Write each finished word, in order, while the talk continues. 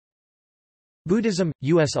Buddhism,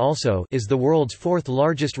 U.S. also, is the world's fourth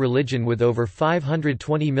largest religion with over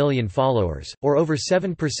 520 million followers, or over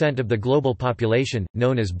 7% of the global population,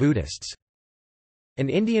 known as Buddhists. An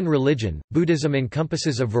Indian religion, Buddhism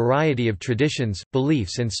encompasses a variety of traditions,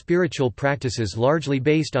 beliefs and spiritual practices largely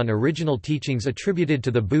based on original teachings attributed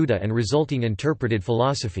to the Buddha and resulting interpreted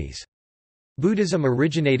philosophies. Buddhism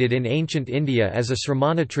originated in ancient India as a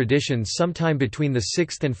Sramana tradition sometime between the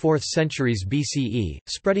 6th and 4th centuries BCE,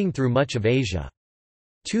 spreading through much of Asia.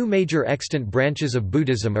 Two major extant branches of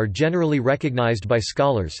Buddhism are generally recognized by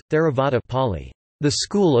scholars: Theravada, Pali, the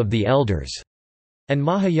school of the elders, and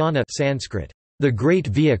Mahayana, Sanskrit, the great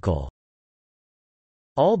vehicle.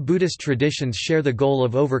 All Buddhist traditions share the goal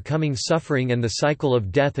of overcoming suffering and the cycle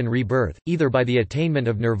of death and rebirth, either by the attainment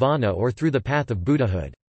of nirvana or through the path of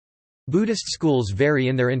Buddhahood. Buddhist schools vary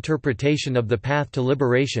in their interpretation of the path to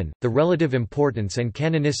liberation, the relative importance and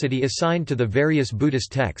canonicity assigned to the various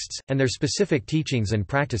Buddhist texts, and their specific teachings and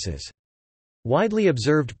practices. Widely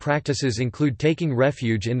observed practices include taking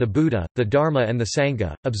refuge in the Buddha, the Dharma and the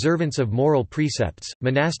Sangha, observance of moral precepts,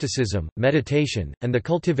 monasticism, meditation, and the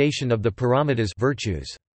cultivation of the paramitas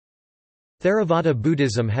virtues. Theravada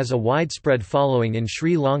Buddhism has a widespread following in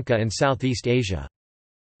Sri Lanka and Southeast Asia.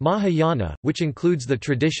 Mahayana, which includes the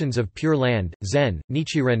traditions of Pure Land, Zen,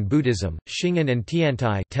 Nichiren Buddhism, Shingon and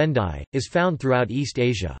Tiantai Tendai, is found throughout East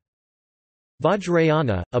Asia.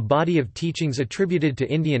 Vajrayana, a body of teachings attributed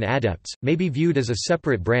to Indian adepts, may be viewed as a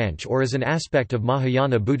separate branch or as an aspect of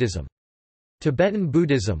Mahayana Buddhism. Tibetan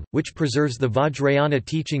Buddhism, which preserves the Vajrayana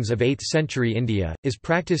teachings of 8th century India, is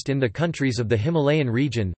practiced in the countries of the Himalayan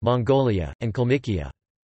region, Mongolia, and Kalmykia.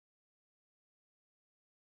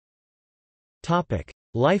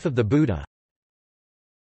 Life of the Buddha.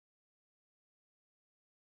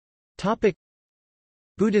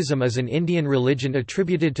 Buddhism is an Indian religion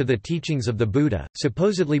attributed to the teachings of the Buddha,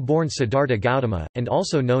 supposedly born Siddhartha Gautama, and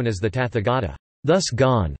also known as the Tathagata, thus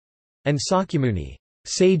gone, and Sakyamuni,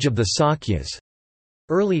 sage of the Sakyas.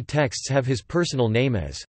 Early texts have his personal name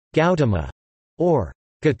as Gautama or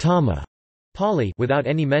Gautama, Pali, without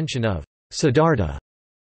any mention of Siddhartha,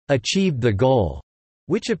 achieved the goal,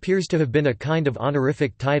 which appears to have been a kind of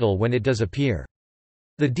honorific title when it does appear.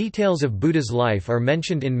 The details of Buddha's life are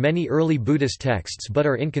mentioned in many early Buddhist texts but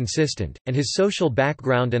are inconsistent, and his social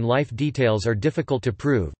background and life details are difficult to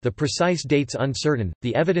prove, the precise dates uncertain.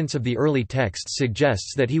 The evidence of the early texts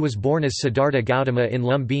suggests that he was born as Siddhartha Gautama in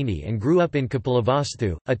Lumbini and grew up in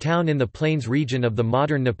Kapilavastu, a town in the plains region of the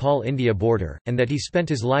modern Nepal-India border, and that he spent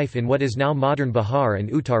his life in what is now modern Bihar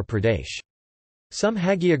and Uttar Pradesh. Some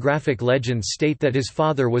hagiographic legends state that his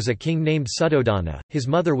father was a king named Suddhodana, his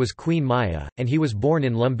mother was Queen Maya, and he was born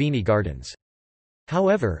in Lumbini Gardens.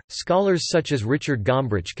 However, scholars such as Richard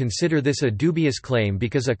Gombrich consider this a dubious claim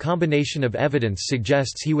because a combination of evidence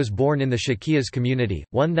suggests he was born in the Shakyas community,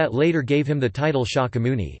 one that later gave him the title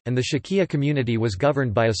Shakyamuni, and the Shakya community was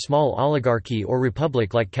governed by a small oligarchy or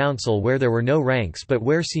republic-like council where there were no ranks but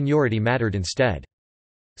where seniority mattered instead.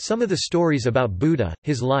 Some of the stories about Buddha,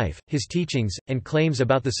 his life, his teachings, and claims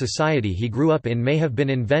about the society he grew up in may have been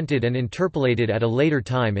invented and interpolated at a later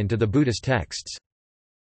time into the Buddhist texts.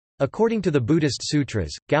 According to the Buddhist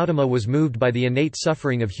sutras, Gautama was moved by the innate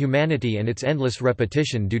suffering of humanity and its endless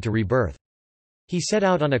repetition due to rebirth. He set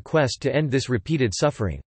out on a quest to end this repeated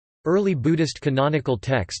suffering. Early Buddhist canonical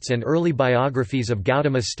texts and early biographies of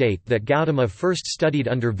Gautama state that Gautama first studied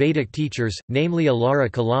under Vedic teachers, namely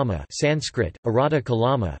Alara Kalama (Sanskrit, Arada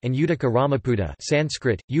Kalama) and Udaka Ramaputra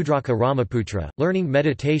 (Sanskrit, Udraka Ramaputra), learning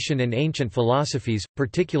meditation and ancient philosophies,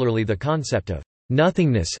 particularly the concept of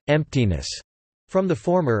nothingness, emptiness, from the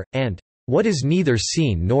former, and what is neither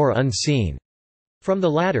seen nor unseen, from the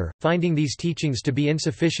latter. Finding these teachings to be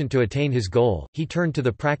insufficient to attain his goal, he turned to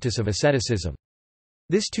the practice of asceticism.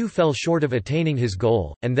 This too fell short of attaining his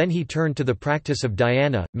goal, and then he turned to the practice of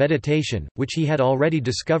dhyana, meditation, which he had already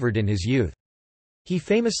discovered in his youth. He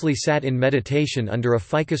famously sat in meditation under a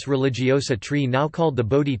ficus religiosa tree now called the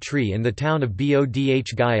Bodhi tree in the town of Bodh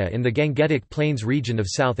Gaya in the Gangetic Plains region of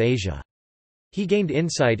South Asia. He gained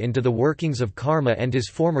insight into the workings of karma and his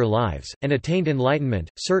former lives, and attained enlightenment,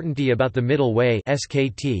 certainty about the middle way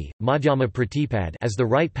 (SKT, Madhyama Pratipad) as the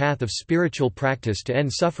right path of spiritual practice to end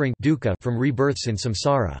suffering dukkha from rebirths in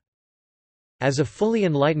samsara. As a fully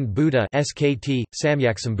enlightened Buddha (SKT,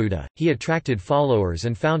 Samyaksambhuddha), he attracted followers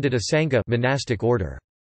and founded a sangha monastic order.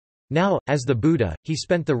 Now, as the Buddha, he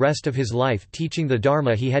spent the rest of his life teaching the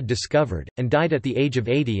Dharma he had discovered, and died at the age of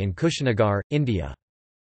 80 in Kushinagar, India.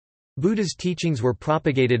 Buddha's teachings were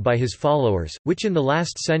propagated by his followers, which in the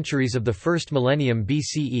last centuries of the first millennium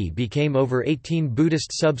BCE became over 18 Buddhist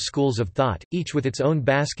sub-schools of thought, each with its own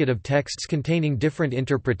basket of texts containing different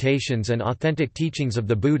interpretations and authentic teachings of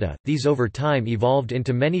the Buddha. These over time evolved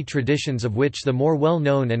into many traditions, of which the more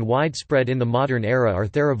well-known and widespread in the modern era are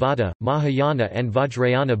Theravada, Mahayana and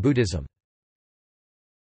Vajrayana Buddhism.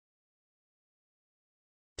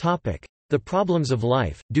 The problems of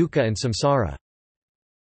life, dukkha and samsara.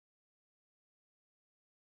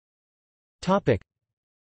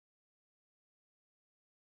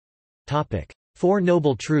 Four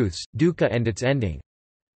Noble Truths, dukkha and its ending.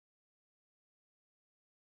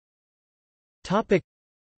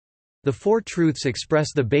 The Four Truths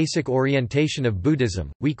express the basic orientation of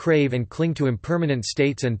Buddhism. We crave and cling to impermanent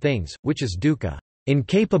states and things, which is dukkha,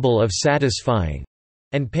 incapable of satisfying,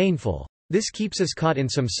 and painful. This keeps us caught in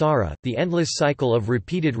samsara, the endless cycle of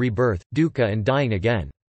repeated rebirth, dukkha and dying again.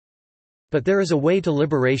 But there is a way to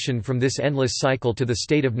liberation from this endless cycle to the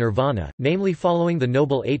state of nirvana, namely following the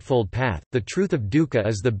Noble Eightfold Path. The truth of dukkha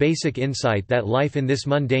is the basic insight that life in this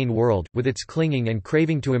mundane world, with its clinging and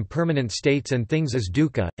craving to impermanent states and things, is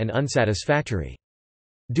dukkha, and unsatisfactory.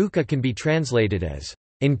 Dukkha can be translated as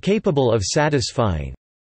incapable of satisfying,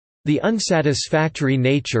 the unsatisfactory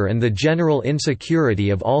nature and the general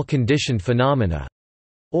insecurity of all conditioned phenomena,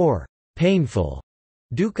 or painful.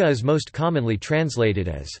 Dukkha is most commonly translated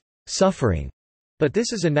as suffering, but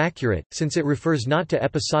this is inaccurate, since it refers not to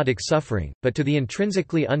episodic suffering, but to the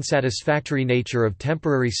intrinsically unsatisfactory nature of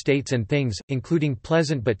temporary states and things, including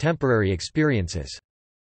pleasant but temporary experiences.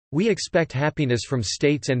 We expect happiness from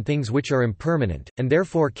states and things which are impermanent, and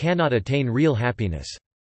therefore cannot attain real happiness.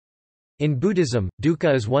 In Buddhism,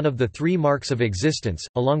 dukkha is one of the three marks of existence,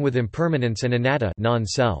 along with impermanence and anatta,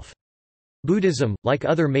 non-self. Buddhism, like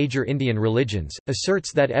other major Indian religions,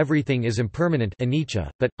 asserts that everything is impermanent anicca,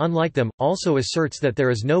 but, unlike them, also asserts that there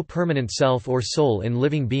is no permanent self or soul in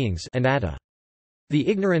living beings anatta. The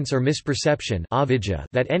ignorance or misperception avidya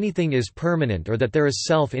that anything is permanent or that there is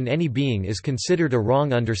self in any being is considered a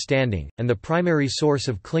wrong understanding, and the primary source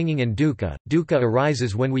of clinging and dukkha. Dukkha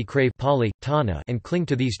arises when we crave Pali, tanha, and cling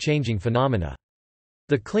to these changing phenomena.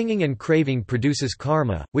 The clinging and craving produces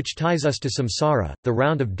karma, which ties us to samsara, the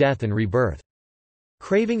round of death and rebirth.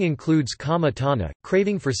 Craving includes kama tanha,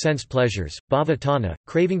 craving for sense pleasures, bhava tanha,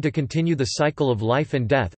 craving to continue the cycle of life and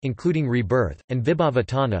death, including rebirth, and vibhava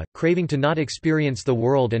tanha, craving to not experience the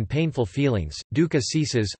world and painful feelings. Dukkha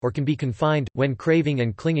ceases, or can be confined, when craving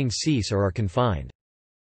and clinging cease or are confined.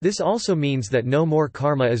 This also means that no more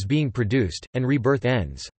karma is being produced, and rebirth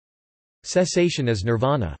ends. Cessation is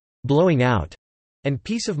nirvana, blowing out, and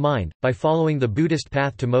peace of mind. By following the Buddhist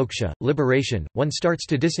path to moksha, liberation, one starts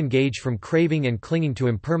to disengage from craving and clinging to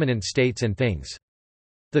impermanent states and things.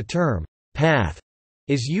 The term, path,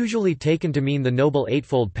 is usually taken to mean the Noble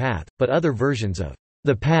Eightfold Path, but other versions of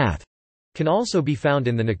the path can also be found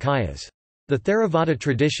in the Nikayas. The Theravada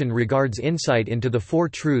tradition regards insight into the Four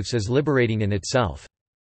Truths as liberating in itself.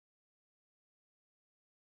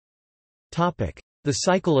 The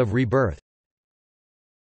cycle of rebirth.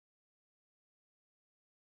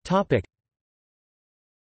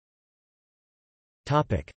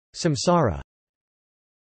 Samsara.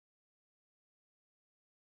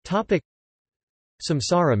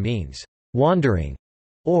 Samsara means wandering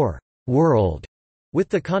or world, with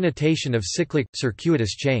the connotation of cyclic,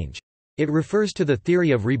 circuitous change. It refers to the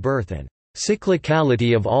theory of rebirth and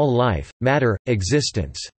cyclicality of all life, matter,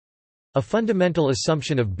 existence, a fundamental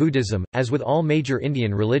assumption of Buddhism, as with all major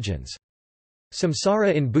Indian religions.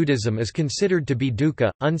 Samsara in Buddhism is considered to be dukkha,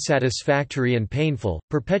 unsatisfactory and painful,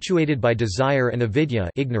 perpetuated by desire and avidya,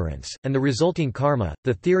 ignorance, and the resulting karma.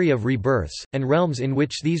 The theory of rebirths, and realms in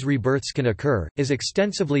which these rebirths can occur, is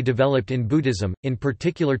extensively developed in Buddhism, in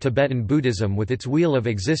particular Tibetan Buddhism with its wheel of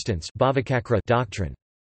existence bhavacakra doctrine.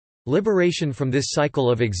 Liberation from this cycle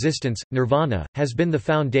of existence, nirvana, has been the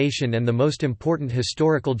foundation and the most important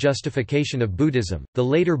historical justification of Buddhism. The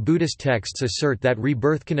later Buddhist texts assert that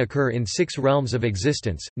rebirth can occur in 6 realms of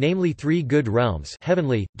existence, namely 3 good realms,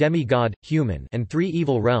 heavenly, demigod, human, and 3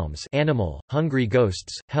 evil realms, animal, hungry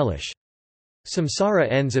ghosts, hellish.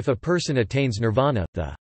 Samsara ends if a person attains nirvana,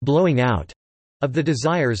 the blowing out of the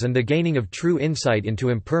desires and the gaining of true insight into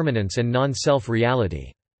impermanence and non-self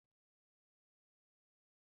reality.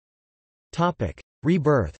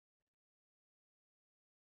 Rebirth.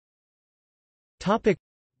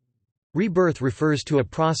 Rebirth refers to a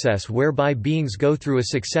process whereby beings go through a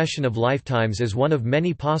succession of lifetimes as one of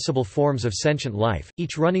many possible forms of sentient life,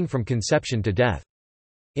 each running from conception to death.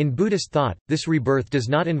 In Buddhist thought, this rebirth does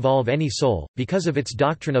not involve any soul, because of its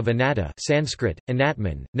doctrine of anatta Sanskrit,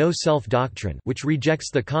 anatman, no self doctrine, which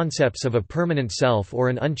rejects the concepts of a permanent self or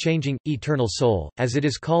an unchanging, eternal soul, as it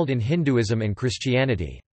is called in Hinduism and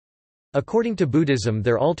Christianity. According to Buddhism,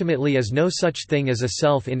 there ultimately is no such thing as a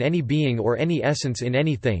self in any being or any essence in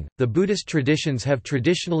anything. The Buddhist traditions have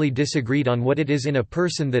traditionally disagreed on what it is in a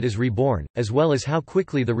person that is reborn, as well as how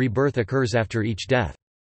quickly the rebirth occurs after each death.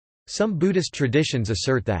 Some Buddhist traditions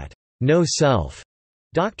assert that no self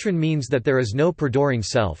doctrine means that there is no perduring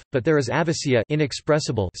self, but there is avasya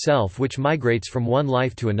inexpressible self which migrates from one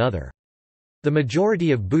life to another. The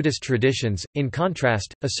majority of Buddhist traditions, in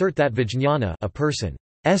contrast, assert that vijñāna, a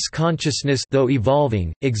person's consciousness, though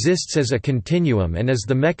evolving, exists as a continuum and is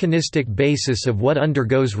the mechanistic basis of what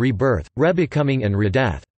undergoes rebirth, rebecoming and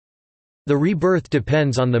redeath. The rebirth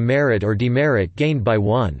depends on the merit or demerit gained by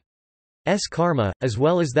one's karma, as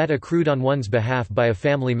well as that accrued on one's behalf by a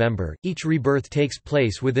family member. Each rebirth takes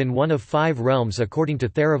place within one of 5 realms according to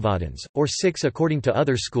Theravadins, or 6 according to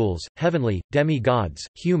other schools: heavenly, demi-gods,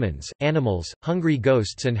 humans, animals, hungry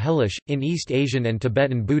ghosts, and hellish. In East Asian and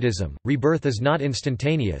Tibetan Buddhism, rebirth is not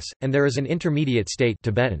instantaneous, and there is an intermediate state,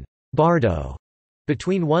 Tibetan bardo,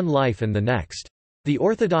 between one life and the next. The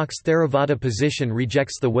orthodox Theravada position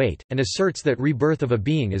rejects the wait, and asserts that rebirth of a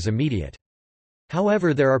being is immediate.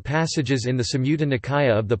 However, there are passages in the Samyutta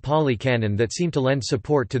Nikaya of the Pali Canon that seem to lend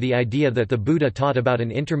support to the idea that the Buddha taught about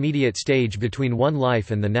an intermediate stage between one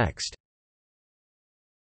life and the next.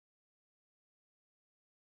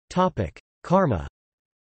 Karma.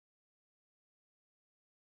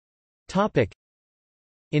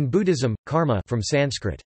 In Buddhism, karma, from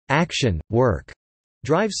Sanskrit, action, work,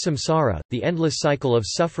 drives samsara, the endless cycle of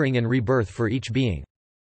suffering and rebirth for each being.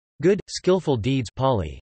 Good, skillful deeds,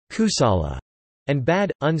 Pali kusala, and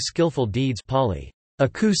bad, unskillful deeds, Pali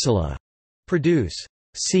akusala, produce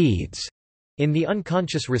seeds in the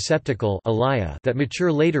unconscious receptacle alaya that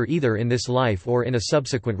mature later either in this life or in a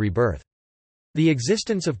subsequent rebirth. The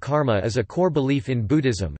existence of karma is a core belief in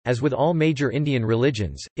Buddhism. As with all major Indian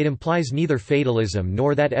religions, it implies neither fatalism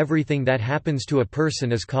nor that everything that happens to a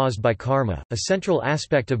person is caused by karma. A central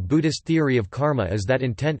aspect of Buddhist theory of karma is that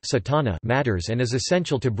intent satana matters and is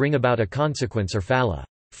essential to bring about a consequence or phala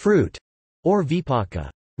fruit, or vipaka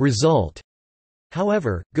result.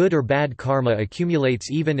 However, good or bad karma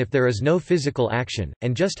accumulates even if there is no physical action,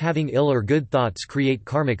 and just having ill or good thoughts create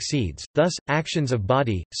karmic seeds. Thus, actions of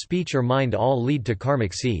body, speech or mind all lead to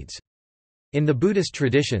karmic seeds. In the Buddhist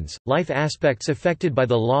traditions, life aspects affected by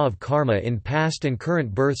the law of karma in past and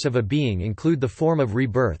current births of a being include the form of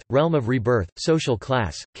rebirth, realm of rebirth, social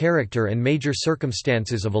class, character and major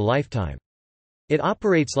circumstances of a lifetime. It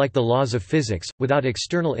operates like the laws of physics, without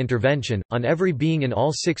external intervention, on every being in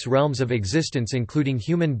all 6 realms of existence including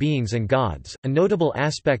human beings and gods. A notable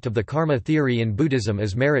aspect of the karma theory in Buddhism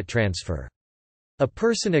is merit transfer. A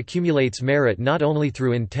person accumulates merit not only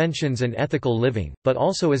through intentions and ethical living, but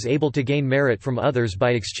also is able to gain merit from others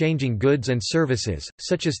by exchanging goods and services,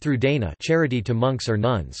 such as through dana charity to monks or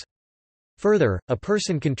nuns. Further, a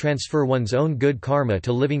person can transfer one's own good karma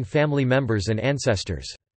to living family members and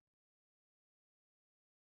ancestors.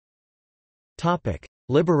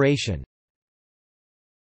 Liberation.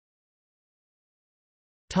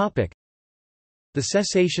 The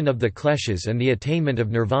cessation of the kleshas and the attainment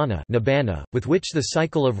of nirvana nibbana, with which the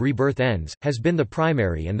cycle of rebirth ends, has been the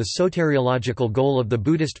primary and the soteriological goal of the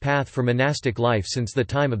Buddhist path for monastic life since the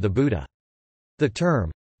time of the Buddha. The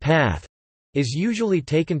term, path, is usually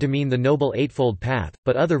taken to mean the Noble Eightfold Path,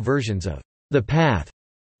 but other versions of the path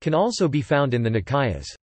can also be found in the Nikayas.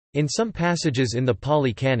 In some passages in the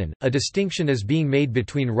Pali Canon, a distinction is being made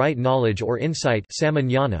between right knowledge or insight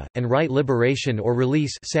and right liberation or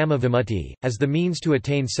release as the means to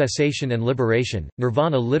attain cessation and liberation.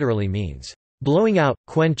 Nirvana literally means, blowing out,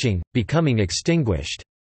 quenching, becoming extinguished.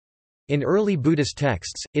 In early Buddhist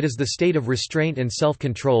texts, it is the state of restraint and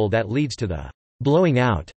self-control that leads to the blowing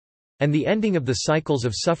out and the ending of the cycles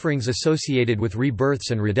of sufferings associated with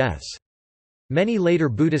rebirths and redeaths. Many later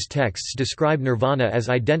Buddhist texts describe nirvana as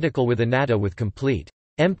identical with anatta, with complete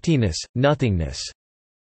emptiness, nothingness.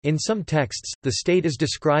 In some texts, the state is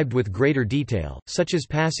described with greater detail, such as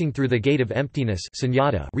passing through the gate of emptiness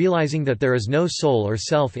sunyata, realizing that there is no soul or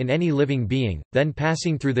self in any living being, then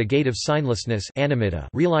passing through the gate of signlessness animitta,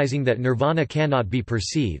 realizing that nirvana cannot be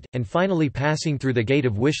perceived, and finally passing through the gate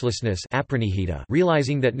of wishlessness apranihita,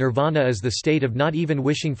 realizing that nirvana is the state of not even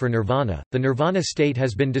wishing for nirvana. The nirvana state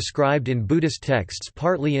has been described in Buddhist texts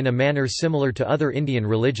partly in a manner similar to other Indian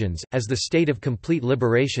religions, as the state of complete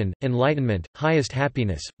liberation, enlightenment, highest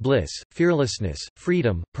happiness, bliss, fearlessness,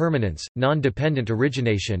 freedom, permanence, non-dependent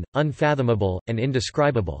origination, unfathomable, and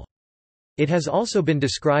indescribable. It has also been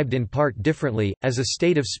described in part differently, as a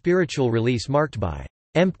state of spiritual release marked by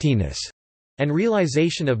emptiness and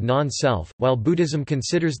realization of non-self. While Buddhism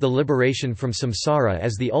considers the liberation from samsara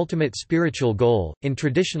as the ultimate spiritual goal, in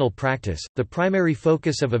traditional practice, the primary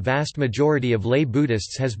focus of a vast majority of lay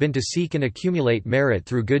Buddhists has been to seek and accumulate merit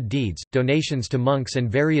through good deeds, donations to monks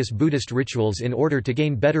and various Buddhist rituals in order to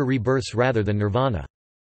gain better rebirths rather than nirvana.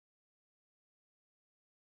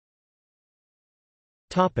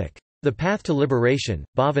 The path to liberation,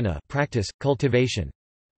 bhavana, practice, cultivation.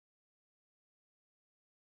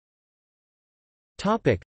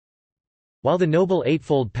 While the Noble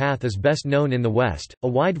Eightfold Path is best known in the West, a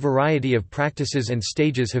wide variety of practices and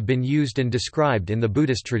stages have been used and described in the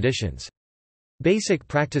Buddhist traditions. Basic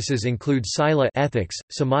practices include sila ethics,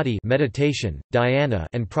 samadhi meditation, dhyana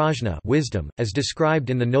and prajna wisdom, as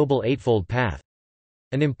described in the Noble Eightfold Path.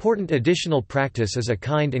 An important additional practice is a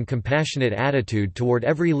kind and compassionate attitude toward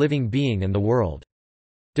every living being and the world.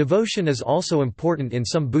 Devotion is also important in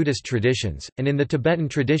some Buddhist traditions, and in the Tibetan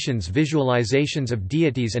traditions visualizations of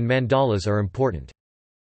deities and mandalas are important.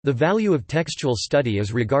 The value of textual study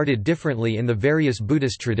is regarded differently in the various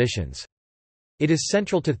Buddhist traditions. It is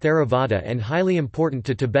central to Theravada and highly important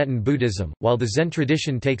to Tibetan Buddhism, while the Zen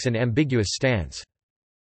tradition takes an ambiguous stance.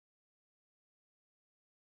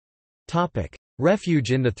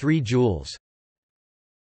 Refuge in the Three Jewels.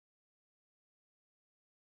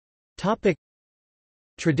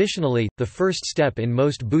 Traditionally, the first step in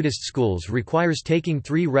most Buddhist schools requires taking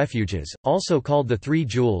 3 refuges, also called the Three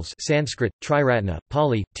Jewels Sanskrit, Triratna,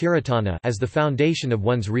 Pali, Tiratana, as the foundation of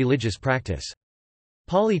one's religious practice.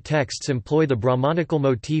 Pali texts employ the Brahmanical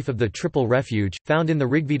motif of the triple refuge, found in the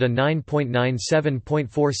Rigveda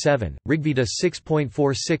 9.97.47, Rigveda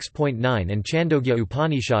 6.46.9 and Chandogya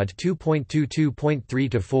Upanishad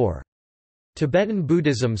 2.22.3-4. Tibetan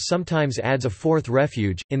Buddhism sometimes adds a 4th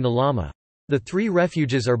refuge, in the Lama. The 3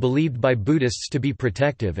 refuges are believed by Buddhists to be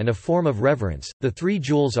protective and a form of reverence. The 3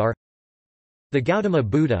 jewels are the Gautama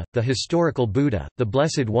Buddha, the historical Buddha, the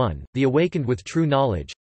Blessed One, the awakened with true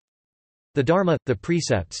knowledge, the Dharma, the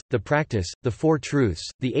precepts, the practice, the 4 truths,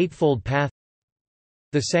 the Eightfold Path,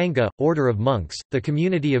 the Sangha, order of monks, the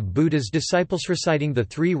community of Buddha's disciples. Reciting the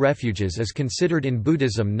 3 refuges is considered in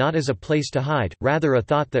Buddhism not as a place to hide, rather a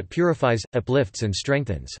thought that purifies, uplifts and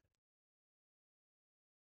strengthens.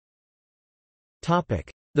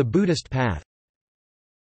 The Buddhist path.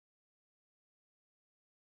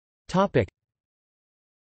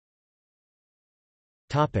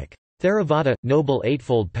 Theravada, Noble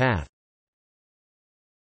Eightfold Path.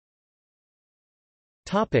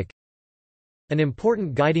 An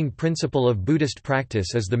important guiding principle of Buddhist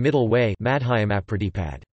practice is the middle way.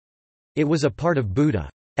 It was a part of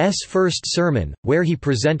Buddha's first sermon, where he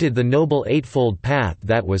presented the Noble Eightfold Path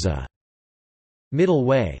that was a middle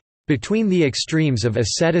way between the extremes of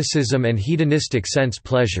asceticism and hedonistic sense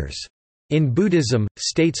pleasures. In Buddhism,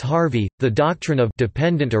 states Harvey, the doctrine of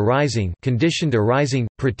dependent arising, conditioned arising,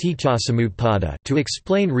 praticcasamutpada, to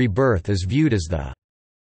explain rebirth is viewed as the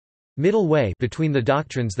middle way between the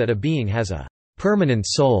doctrines that a being has a permanent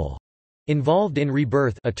soul involved in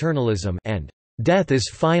rebirth, eternalism, and death is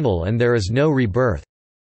final and there is no rebirth,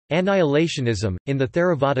 annihilationism. In the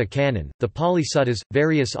Theravada canon, the Pali Suttas,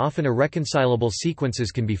 various often irreconcilable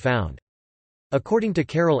sequences can be found. According to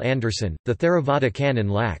Carol Anderson, the Theravada canon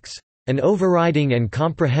lacks an overriding and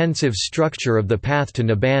comprehensive structure of the path to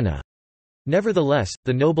nibbana. Nevertheless,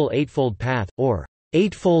 the Noble Eightfold Path, or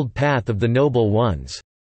Eightfold Path of the Noble Ones,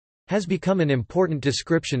 has become an important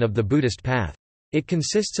description of the Buddhist path. It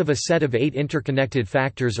consists of a set of 8 interconnected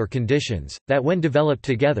factors or conditions, that when developed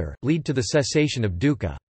together, lead to the cessation of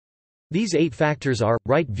dukkha. These 8 factors are,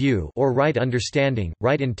 right view or right understanding,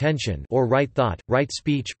 right intention or right thought, right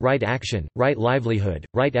speech, right action, right livelihood,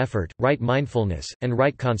 right effort, right mindfulness, and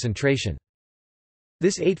right concentration.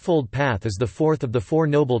 This Eightfold Path is the 4th of the 4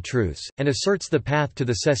 Noble Truths, and asserts the path to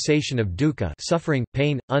the cessation of dukkha, suffering,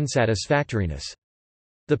 pain, unsatisfactoriness.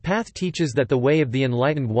 The path teaches that the way of the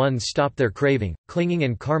enlightened ones stopped their craving, clinging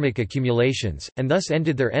and karmic accumulations, and thus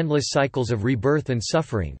ended their endless cycles of rebirth and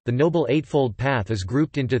suffering. The Noble Eightfold Path is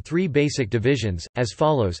grouped into 3 basic divisions, as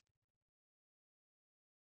follows.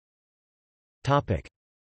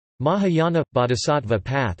 Mahayana – Bodhisattva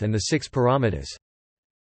path and the 6 Paramitas.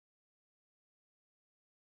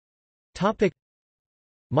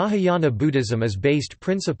 Mahayana Buddhism is based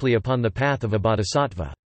principally upon the path of a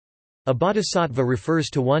bodhisattva. A bodhisattva refers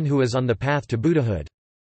to one who is on the path to Buddhahood.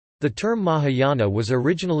 The term Mahayana was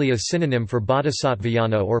originally a synonym for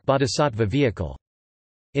bodhisattvayana or bodhisattva vehicle.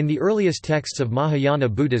 In the earliest texts of Mahayana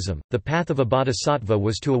Buddhism, the path of a bodhisattva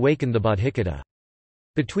was to awaken the bodhicitta.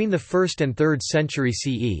 Between the 1st and 3rd century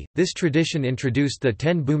CE, this tradition introduced the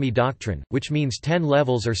Ten Bhumi doctrine, which means 10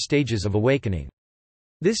 levels or stages of awakening.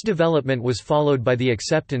 This development was followed by the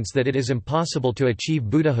acceptance that it is impossible to achieve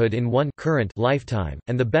Buddhahood in one current lifetime,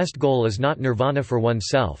 and the best goal is not nirvana for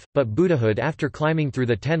oneself, but Buddhahood after climbing through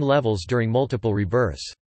the 10 levels during multiple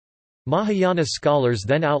rebirths. Mahayana scholars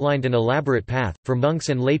then outlined an elaborate path, for monks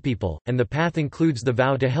and laypeople, and the path includes the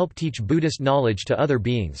vow to help teach Buddhist knowledge to other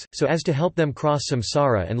beings, so as to help them cross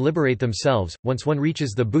samsara and liberate themselves, once one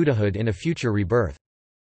reaches the Buddhahood in a future rebirth.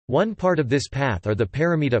 One part of this path are the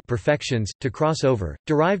paramita perfections, to cross over,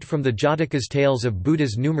 derived from the Jatakas tales of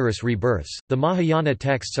Buddha's numerous rebirths. The Mahayana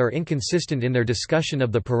texts are inconsistent in their discussion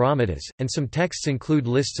of the paramitas, and some texts include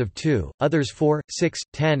lists of 2, others 4, 6,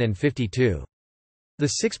 10 and 52. The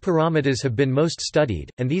 6 paramitas have been most studied,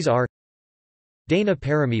 and these are Dana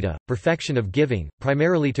paramita, perfection of giving,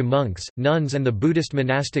 primarily to monks, nuns and the Buddhist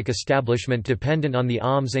monastic establishment dependent on the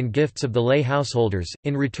alms and gifts of the lay householders,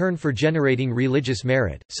 in return for generating religious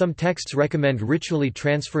merit. Some texts recommend ritually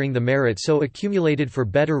transferring the merit so accumulated for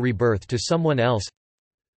better rebirth to someone else.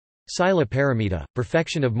 Sila paramita,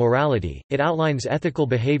 perfection of morality, it outlines ethical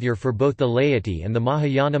behavior for both the laity and the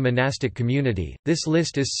Mahayana monastic community. This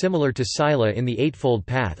list is similar to Sila in the Eightfold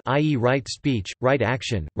Path, i.e. right speech, right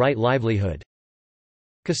action, right livelihood.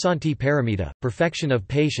 Khasanti paramita, perfection of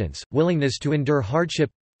patience, willingness to endure hardship.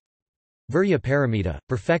 Virya paramita,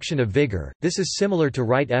 perfection of vigor, this is similar to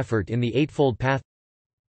right effort in the Eightfold Path.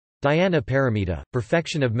 Dhyana paramita,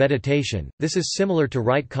 perfection of meditation, this is similar to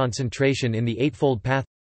right concentration in the Eightfold Path.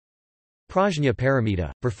 Prajna paramita,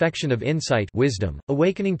 perfection of insight, wisdom,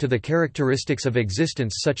 awakening to the characteristics of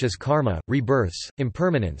existence such as karma, rebirths,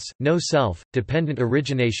 impermanence, no self, dependent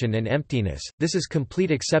origination and emptiness. This is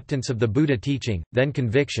complete acceptance of the Buddha teaching, then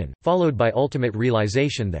conviction, followed by ultimate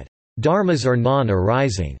realization that dharmas are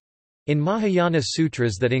non-arising. In Mahayana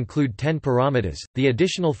sutras that include 10 paramitas, the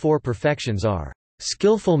additional 4 perfections are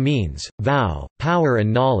skillful means, vow, power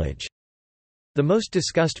and knowledge. The most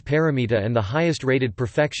discussed paramita and the highest rated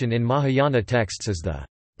perfection in Mahayana texts is the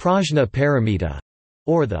prajna paramita,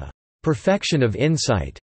 or the perfection of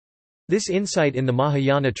insight. This insight in the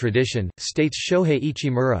Mahayana tradition, states Shohei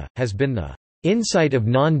Ichimura, has been the insight of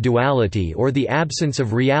non-duality or the absence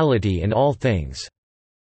of reality in all things.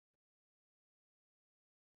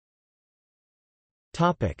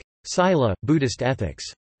 Sila, Buddhist ethics.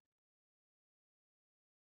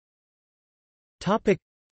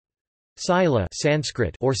 Sila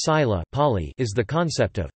Sanskrit or Sila Pali is the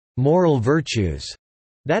concept of moral virtues.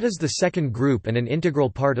 That is the second group and an integral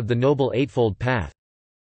part of the Noble Eightfold Path.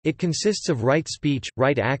 It consists of right speech,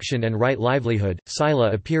 right action and right livelihood.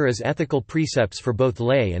 Sila appear as ethical precepts for both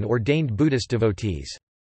lay and ordained Buddhist devotees.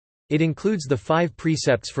 It includes the 5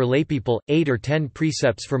 precepts for laypeople, 8 or 10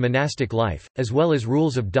 precepts for monastic life, as well as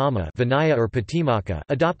rules of Dhamma Vinaya or Patimaka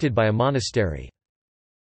adopted by a monastery.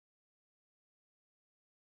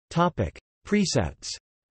 Precepts.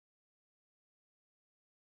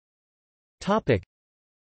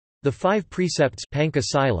 The 5 precepts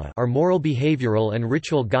are moral behavioral and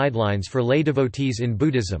ritual guidelines for lay devotees in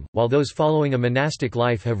Buddhism, while those following a monastic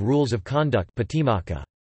life have rules of conduct Patimaka.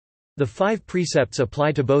 The 5 precepts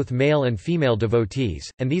apply to both male and female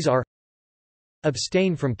devotees, and these are: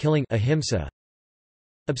 abstain from killing ahimsa,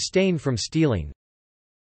 abstain from stealing,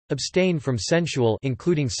 abstain from sensual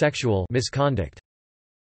including sexual misconduct,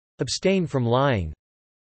 abstain from lying,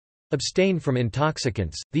 abstain from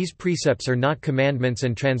intoxicants. These precepts are not commandments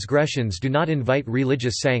and transgressions do not invite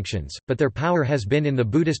religious sanctions, but their power has been in the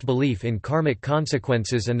Buddhist belief in karmic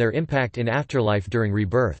consequences and their impact in afterlife during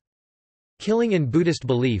rebirth. Killing in Buddhist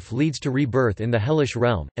belief leads to rebirth in the hellish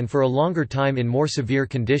realm, and for a longer time in more severe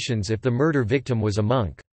conditions if the murder victim was a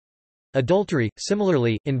monk. Adultery,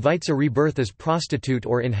 similarly, invites a rebirth as prostitute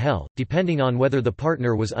or in hell, depending on whether the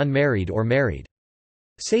partner was unmarried or married.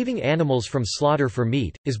 Saving animals from slaughter for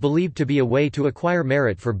meat is believed to be a way to acquire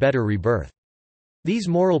merit for better rebirth. These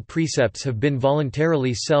moral precepts have been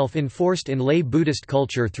voluntarily self-enforced in lay Buddhist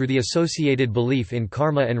culture through the associated belief in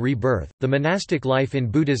karma and rebirth. The monastic life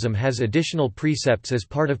in Buddhism has additional precepts as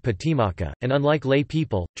part of Patimaka, and unlike lay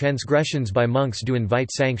people, transgressions by monks do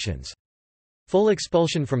invite sanctions. Full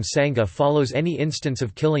expulsion from Sangha follows any instance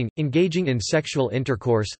of killing, engaging in sexual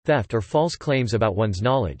intercourse, theft or false claims about one's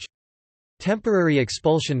knowledge. Temporary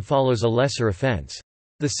expulsion follows a lesser offense.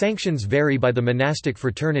 The sanctions vary by the monastic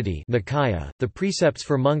fraternity Nikaya. The precepts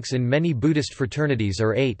for monks in many Buddhist fraternities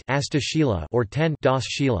are 8 Astashila or 10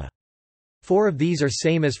 Das-shila. 4 of these are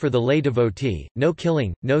same as for the lay devotee: no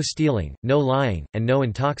killing, no stealing, no lying, and no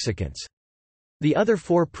intoxicants. The other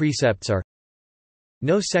 4 precepts are: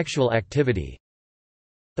 no sexual activity,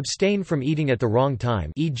 abstain from eating at the wrong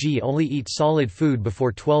time, e.g. only eat solid food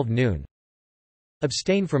before 12 noon,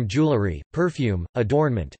 abstain from jewelry, perfume,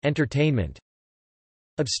 adornment, entertainment,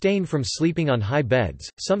 abstain from sleeping on high beds.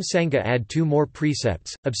 Some Sangha add 2 more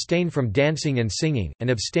precepts: abstain from dancing and singing, and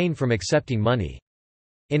abstain from accepting money.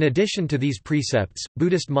 In addition to these precepts,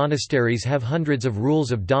 Buddhist monasteries have hundreds of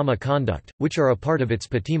rules of Dhamma conduct, which are a part of its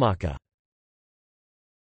Patimokkha.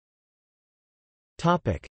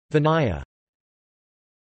 Vinaya.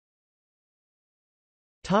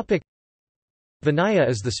 Vinaya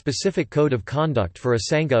is the specific code of conduct for a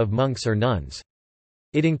Sangha of monks or nuns.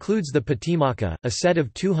 It includes the Patimokkha, a set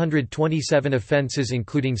of 227 offences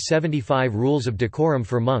including 75 rules of decorum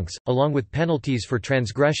for monks, along with penalties for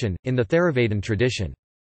transgression, in the Theravadan tradition.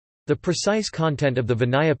 The precise content of the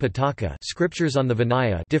Vinaya Pitaka, scriptures on the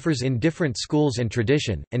Vinaya, differs in different schools and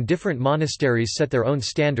tradition, and different monasteries set their own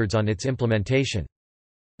standards on its implementation.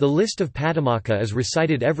 The list of Patimokkha is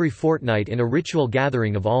recited every fortnight in a ritual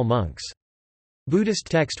gathering of all monks. Buddhist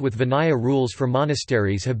text with Vinaya rules for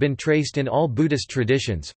monasteries have been traced in all Buddhist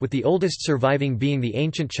traditions, with the oldest surviving being the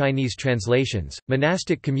ancient Chinese translations.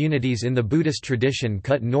 Monastic communities in the Buddhist tradition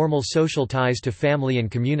cut normal social ties to family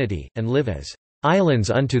and community, and live as islands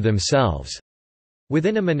unto themselves.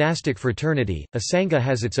 Within a monastic fraternity, a Sangha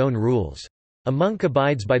has its own rules. A monk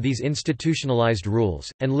abides by these institutionalized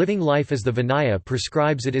rules, and living life as the Vinaya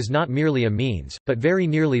prescribes it is not merely a means, but very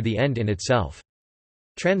nearly the end in itself.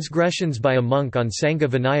 Transgressions by a monk on Sangha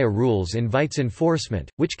Vinaya rules invites enforcement,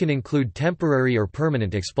 which can include temporary or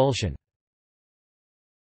permanent expulsion.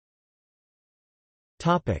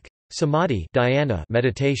 Samadhi dhyana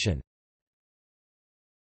meditation.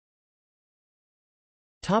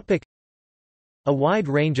 A wide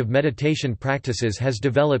range of meditation practices has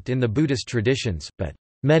developed in the Buddhist traditions, but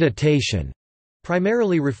meditation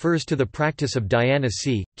primarily refers to the practice of dhyana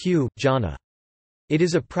jhana. It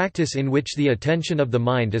is a practice in which the attention of the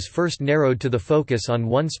mind is first narrowed to the focus on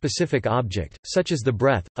one specific object, such as the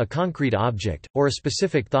breath, a concrete object, or a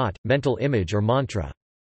specific thought, mental image or mantra.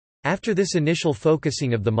 After this initial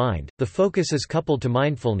focusing of the mind, the focus is coupled to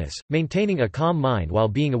mindfulness, maintaining a calm mind while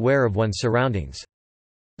being aware of one's surroundings.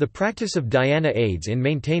 The practice of dhyana aids in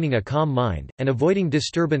maintaining a calm mind, and avoiding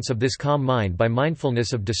disturbance of this calm mind by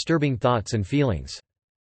mindfulness of disturbing thoughts and feelings.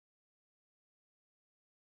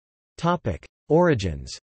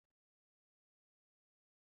 Origins.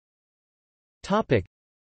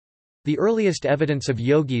 The earliest evidence of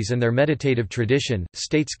yogis and their meditative tradition,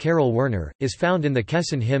 states Carol Werner, is found in the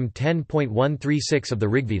Kesson hymn 10.136 of the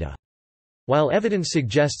Rigveda. While evidence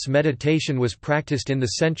suggests meditation was practiced in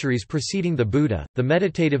the centuries preceding the Buddha, the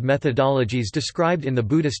meditative methodologies described in the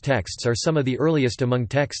Buddhist texts are some of the earliest among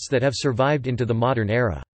texts that have survived into the modern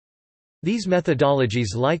era. These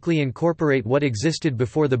methodologies likely incorporate what existed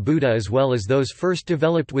before the Buddha as well as those first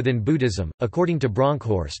developed within Buddhism. According to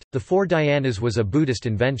Bronkhorst, the 4 dhyanas was a Buddhist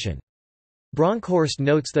invention. Bronkhorst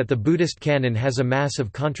notes that the Buddhist canon has a mass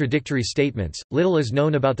of contradictory statements, little is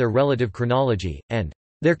known about their relative chronology, and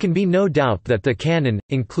there can be no doubt that the canon,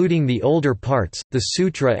 including the older parts, the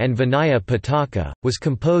Sutra and Vinaya Pitaka, was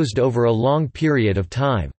composed over a long period of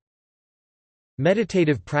time.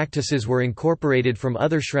 Meditative practices were incorporated from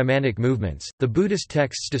other Shramanic movements. The Buddhist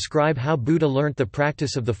texts describe how Buddha learnt the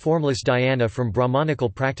practice of the formless dhyana from Brahmanical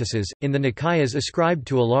practices, in the Nikayas ascribed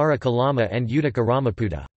to Alara Kalama and Uddaka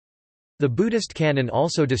Ramaputta. The Buddhist canon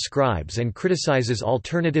also describes and criticizes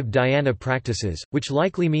alternative dhyana practices, which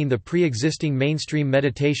likely mean the pre-existing mainstream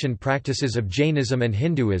meditation practices of Jainism and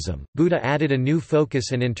Hinduism. Buddha added a new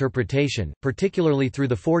focus and interpretation, particularly through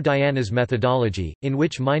the 4 dhyanas methodology, in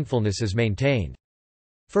which mindfulness is maintained.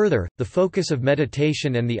 Further, the focus of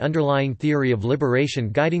meditation and the underlying theory of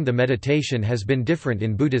liberation guiding the meditation has been different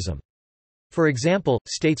in Buddhism. For example,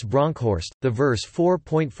 states Bronkhorst, the verse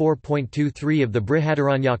 4.4.23 of the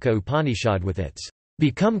Brihadaranyaka Upanishad with its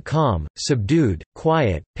 "become calm, subdued,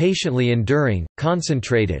 quiet, patiently enduring,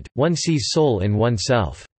 concentrated, one sees soul in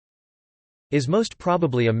oneself," is most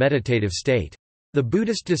probably a meditative state. The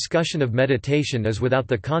Buddhist discussion of meditation is without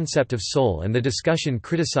the concept of soul, and the discussion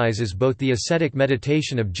criticizes both the ascetic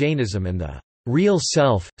meditation of Jainism and the real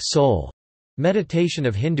self, soul meditation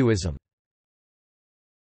of Hinduism.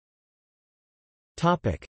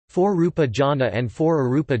 4 Rupa jhana and 4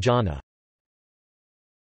 Arupa jhana.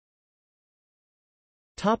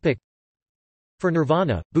 For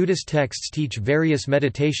nirvana, Buddhist texts teach various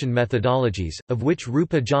meditation methodologies, of which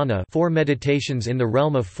Rupa jhana 4 meditations in the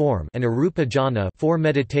realm of form and Arupa jhana 4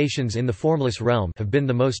 meditations in the formless realm have been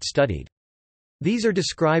the most studied. These are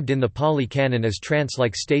described in the Pali Canon as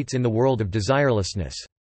trance-like states in the world of desirelessness.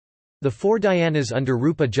 The four dhyanas under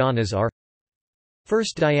Rupa jhanas are: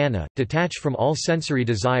 First dhyana, detach from all sensory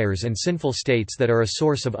desires and sinful states that are a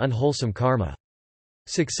source of unwholesome karma.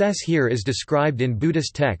 Success here is described in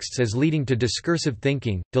Buddhist texts as leading to discursive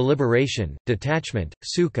thinking, deliberation, detachment,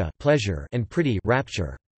 sukha pleasure, and pridhi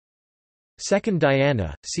rapture. Second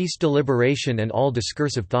dhyana, cease deliberation and all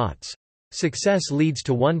discursive thoughts. Success leads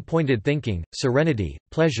to one-pointed thinking, serenity,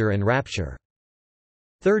 pleasure and rapture.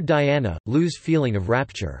 Third dhyana, lose feeling of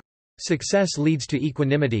rapture. Success leads to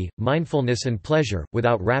equanimity, mindfulness and pleasure,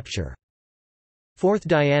 without rapture. Fourth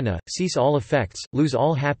dhyana, cease all effects, lose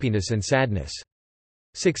all happiness and sadness.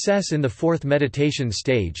 Success in the fourth meditation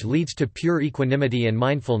stage leads to pure equanimity and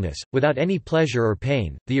mindfulness, without any pleasure or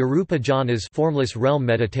pain. The arupa jhanas, formless realm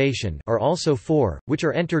meditation, are also four, which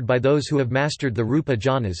are entered by those who have mastered the rupa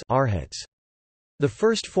jhanas, arhats. The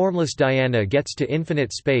first formless dhyana gets to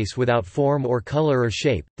infinite space without form or color or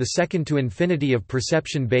shape, the second to infinity of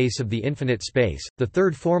perception base of the infinite space, the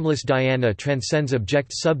third formless dhyana transcends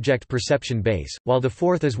object-subject perception base, while the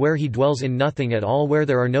fourth is where he dwells in nothing at all, where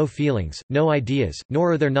there are no feelings, no ideas,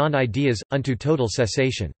 nor are there non-ideas, unto total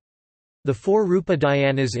cessation. The four Rupa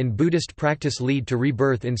dhyanas in Buddhist practice lead to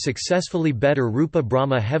rebirth in successfully better Rupa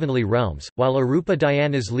Brahma heavenly realms, while Arupa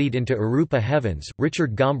dhyanas lead into Arupa heavens.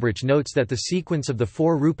 Richard Gombrich notes that the sequence of the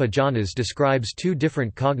four Rupa jhanas describes two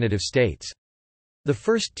different cognitive states. The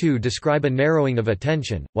first two describe a narrowing of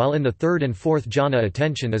attention, while in the third and fourth jhana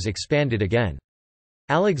attention is expanded again.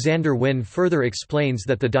 Alexander Wynne further explains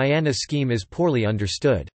that the dhyana scheme is poorly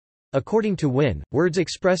understood. According to Wynne, words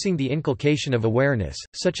expressing the inculcation of awareness,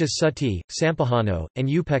 such as sati, sampahano, and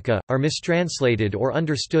upekkha, are mistranslated or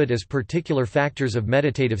understood as particular factors of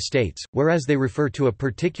meditative states, whereas they refer to a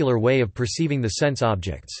particular way of perceiving the sense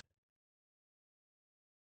objects.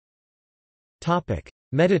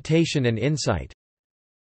 Meditation and insight.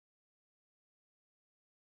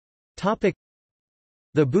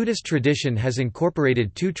 The Buddhist tradition has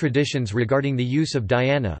incorporated two traditions regarding the use of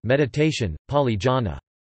dhyana meditation, Pali jhana.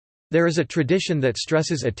 There is a tradition that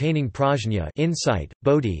stresses attaining prajna insight,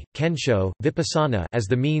 bodhi, kensho, vipassana as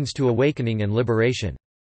the means to awakening and liberation.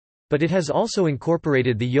 But it has also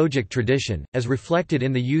incorporated the yogic tradition, as reflected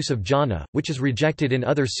in the use of jhana, which is rejected in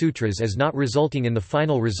other sutras as not resulting in the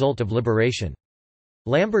final result of liberation.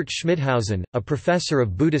 Lambert Schmidhausen, a professor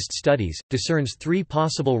of Buddhist studies, discerns three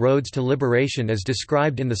possible roads to liberation as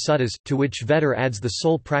described in the suttas, to which Vetter adds the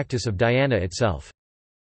sole practice of dhyana itself.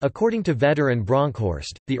 According to Vetter and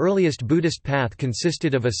Bronkhorst, the earliest Buddhist path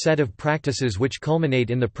consisted of a set of practices which culminate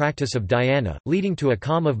in the practice of dhyana, leading to a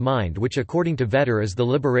calm of mind which according to Vetter is the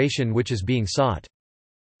liberation which is being sought.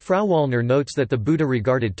 Frauwallner notes that the Buddha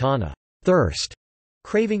regarded tanha thirst,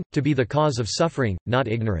 craving, to be the cause of suffering, not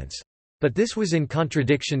ignorance. But this was in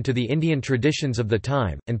contradiction to the Indian traditions of the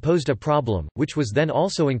time, and posed a problem, which was then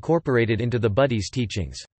also incorporated into the Buddhist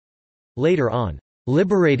teachings. Later on,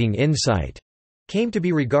 liberating insight came to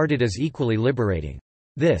be regarded as equally liberating.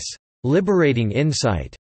 This liberating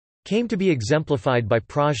insight came to be exemplified by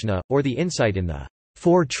prajna, or the insight in the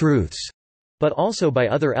Four Truths, but also by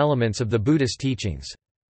other elements of the Buddhist teachings.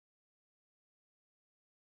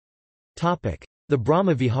 The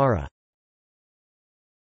Brahma Vihara.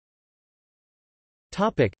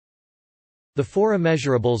 The four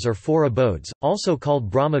immeasurables or four abodes, also called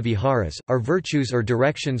Brahma Viharas, are virtues or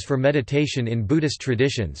directions for meditation in Buddhist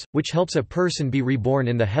traditions, which helps a person be reborn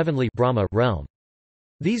in the heavenly Brahma realm.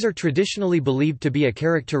 These are traditionally believed to be a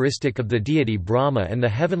characteristic of the deity Brahma and the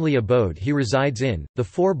heavenly abode he resides in. The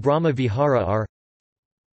four Brahma Vihara are: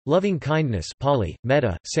 loving kindness, Pali,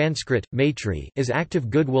 metta, Sanskrit, maitri, is active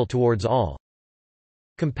goodwill towards all.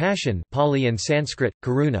 Compassion, Pali and Sanskrit,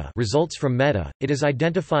 karuna, results from metta, it is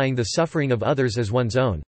identifying the suffering of others as one's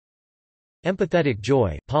own. Empathetic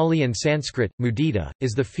joy, Pali and Sanskrit, mudita,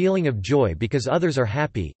 is the feeling of joy because others are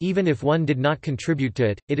happy, even if one did not contribute to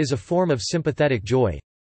it, it is a form of sympathetic joy.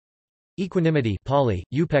 Equanimity, Pali,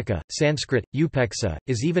 upekkha, Sanskrit, upeksa,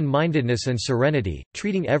 is even-mindedness and serenity,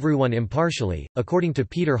 treating everyone impartially. According to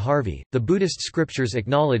Peter Harvey, the Buddhist scriptures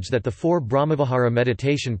acknowledge that the four Brahmavihara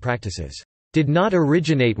meditation practices did not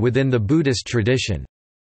originate within the Buddhist tradition.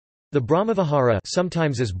 The Brahmavihara,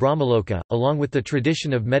 sometimes as Brahmaloka, along with the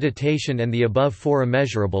tradition of meditation and the above four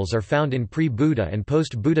immeasurables, are found in pre-Buddha and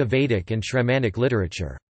post-Buddha Vedic and Shramanic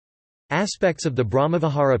literature. Aspects of the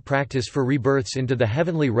Brahmavihara practice for rebirths into the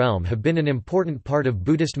heavenly realm have been an important part of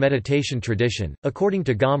Buddhist meditation tradition. According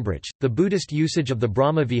to Gombrich, the Buddhist usage of the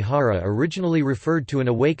Brahma Vihara originally referred to an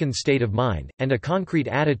awakened state of mind, and a concrete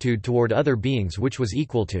attitude toward other beings which was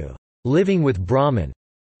equal to living with Brahman,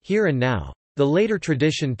 here and now. The later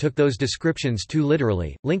tradition took those descriptions too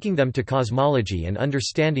literally, linking them to cosmology and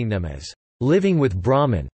understanding them as living with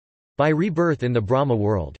Brahman by rebirth in the Brahma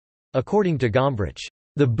world. According to Gombrich,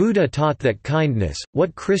 the Buddha taught that kindness,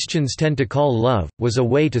 what Christians tend to call love, was a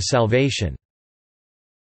way to salvation.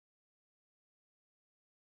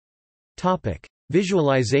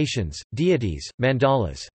 Visualizations, deities,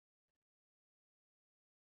 mandalas.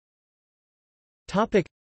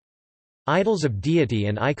 Idols of deity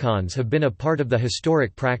and icons have been a part of the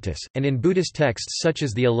historic practice, and in Buddhist texts such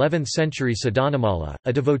as the 11th-century Sadhanamala,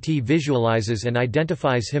 a devotee visualizes and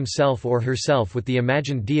identifies himself or herself with the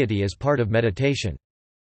imagined deity as part of meditation.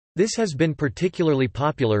 This has been particularly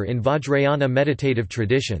popular in Vajrayana meditative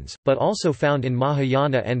traditions, but also found in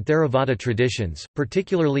Mahayana and Theravada traditions,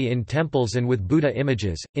 particularly in temples and with Buddha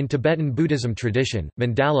images. In Tibetan Buddhism tradition,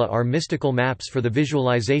 mandala are mystical maps for the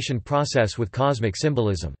visualization process with cosmic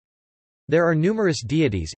symbolism. There are numerous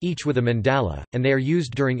deities, each with a mandala, and they are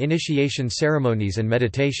used during initiation ceremonies and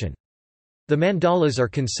meditation. The mandalas are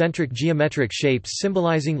concentric geometric shapes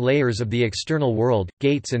symbolizing layers of the external world,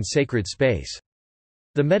 gates and sacred space.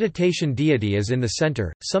 The meditation deity is in the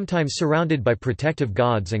center, sometimes surrounded by protective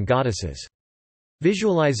gods and goddesses.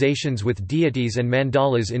 Visualizations with deities and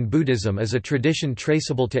mandalas in Buddhism is a tradition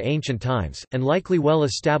traceable to ancient times, and likely well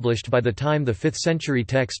established by the time the 5th century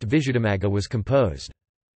text Visuddhimagga was composed.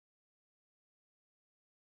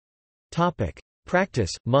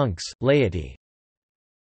 Practice, monks, laity.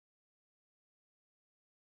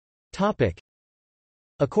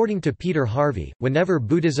 According to Peter Harvey, whenever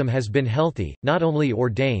Buddhism has been healthy, not only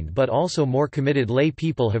ordained but also more committed lay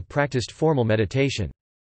people have practiced formal meditation.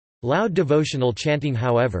 Loud devotional chanting,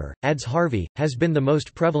 however, adds Harvey, has been the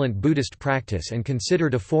most prevalent Buddhist practice and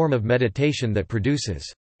considered a form of meditation that produces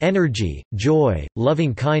energy, joy,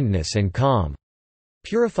 loving-kindness and calm,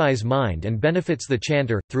 purifies mind and benefits the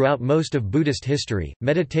chanter. Throughout most of Buddhist history,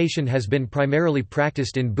 meditation has been primarily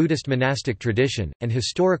practiced in Buddhist monastic tradition, and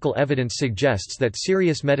historical evidence suggests that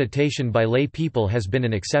serious meditation by lay people has been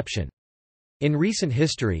an exception. In recent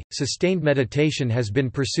history, sustained meditation has been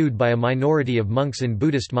pursued by a minority of monks in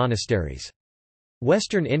Buddhist monasteries.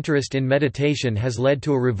 Western interest in meditation has led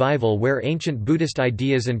to a revival where ancient Buddhist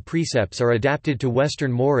ideas and precepts are adapted to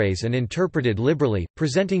Western mores and interpreted liberally,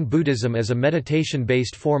 presenting Buddhism as a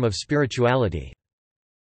meditation-based form of spirituality.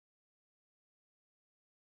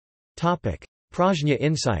 Prajna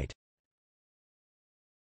insight.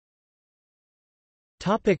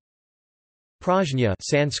 Prajna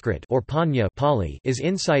Sanskrit or Panya Pali is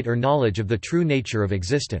insight or knowledge of the true nature of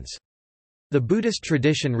existence. The Buddhist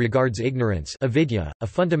tradition regards ignorance, avidya, a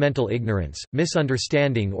fundamental ignorance,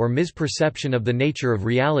 misunderstanding or misperception of the nature of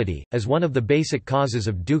reality, as one of the basic causes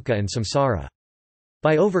of dukkha and samsara.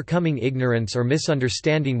 By overcoming ignorance or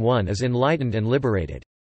misunderstanding, one is enlightened and liberated.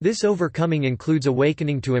 This overcoming includes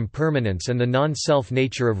awakening to impermanence and the non-self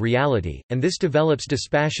nature of reality, and this develops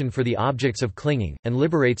dispassion for the objects of clinging, and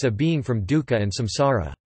liberates a being from dukkha and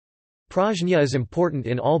samsara. Prajna is important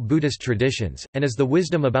in all Buddhist traditions, and is the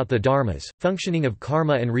wisdom about the dharmas, functioning of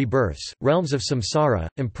karma and rebirths, realms of samsara,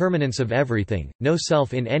 impermanence of everything, no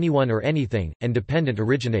self in anyone or anything, and dependent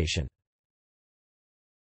origination.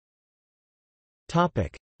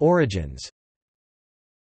 Origins.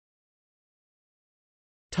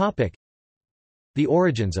 The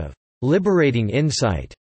origins of liberating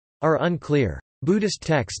insight are unclear. Buddhist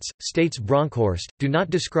texts, states Bronkhorst, do not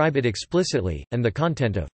describe it explicitly, and the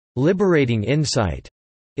content of liberating insight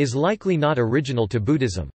is likely not original to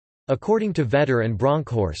Buddhism. According to Vetter and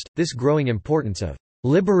Bronkhorst, this growing importance of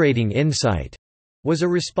liberating insight was a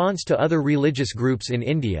response to other religious groups in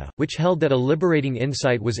India, which held that a liberating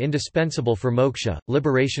insight was indispensable for moksha,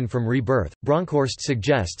 liberation from rebirth. Bronkhorst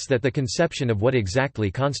suggests that the conception of what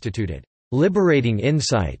exactly constituted liberating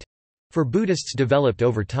insight for Buddhists developed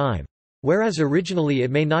over time. Whereas originally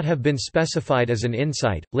it may not have been specified as an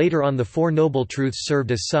insight, later on the Four Noble Truths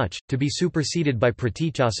served as such, to be superseded by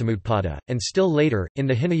praticcasamutpada, and still later, in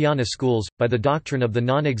the Hinayana schools, by the doctrine of the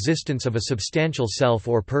non-existence of a substantial self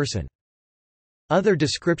or person. Other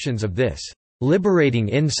descriptions of this liberating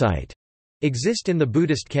insight exist in the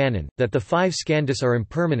Buddhist canon, that the 5 skandhas are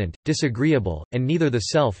impermanent, disagreeable, and neither the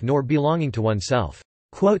self nor belonging to oneself.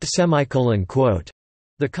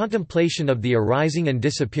 The contemplation of the arising and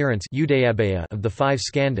disappearance of the 5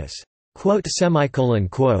 skandhas.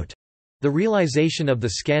 The realization of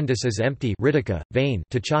the skandhas as empty vain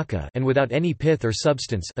and without any pith or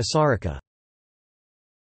substance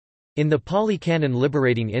In the Pali Canon,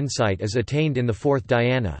 liberating insight is attained in the 4th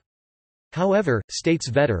dhyana. However, states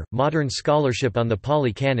Vetter, modern scholarship on the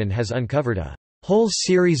Pali Canon has uncovered a whole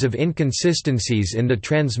series of inconsistencies in the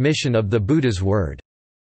transmission of the Buddha's word.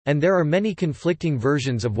 And there are many conflicting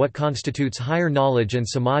versions of what constitutes higher knowledge and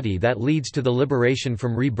samadhi that leads to the liberation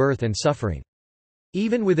from rebirth and suffering.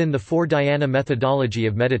 Even within the four dhyana methodology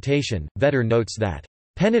of meditation, Vedder notes that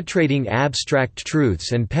penetrating abstract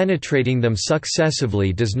truths and penetrating them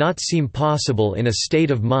successively does not seem possible in a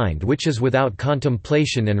state of mind which is without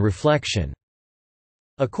contemplation and reflection.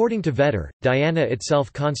 According to Vedder, dhyana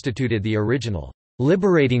itself constituted the original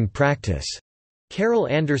liberating practice. Carol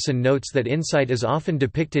Anderson notes that insight is often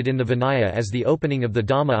depicted in the Vinaya as the opening of the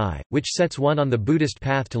Dhamma eye, which sets one on the Buddhist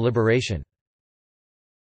path to liberation.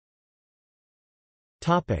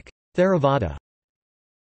 Theravada.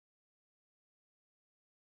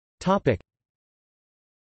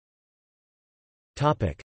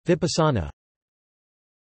 Vipassana.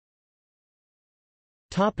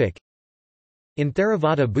 In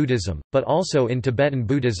Theravada Buddhism, but also in Tibetan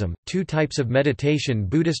Buddhism, two types of meditation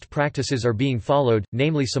Buddhist practices are being followed,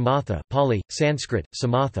 namely samatha Pali, Sanskrit,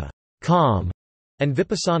 samatha, calm, and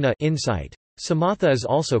vipassana, insight. Samatha is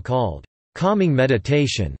also called calming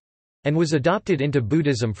meditation, and was adopted into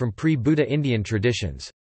Buddhism from pre-Buddha Indian traditions.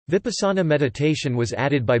 Vipassana meditation was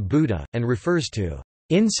added by Buddha, and refers to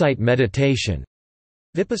insight meditation.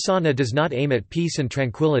 Vipassana does not aim at peace and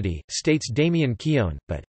tranquility, states Damien Keown,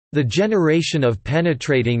 but the generation of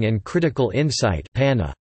penetrating and critical insight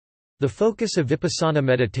panna. The focus of vipassana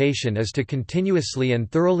meditation is to continuously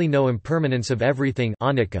and thoroughly know impermanence of everything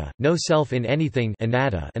anicca, no self in anything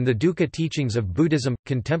anatta, and the dukkha teachings of Buddhism.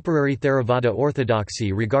 Contemporary Theravada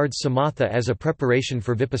orthodoxy regards samatha as a preparation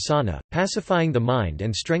for vipassana, pacifying the mind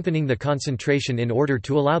and strengthening the concentration in order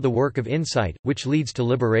to allow the work of insight, which leads to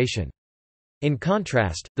liberation. In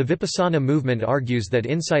contrast, the Vipassana movement argues that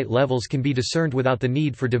insight levels can be discerned without the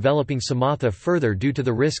need for developing samatha further due to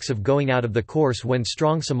the risks of going out of the course when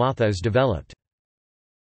strong samatha is developed.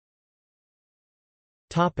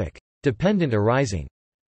 Dependent arising.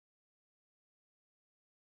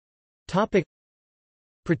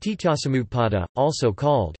 Pratityasamutpada, also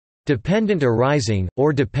called dependent arising,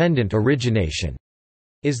 or dependent origination,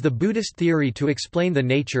 is the Buddhist theory to explain the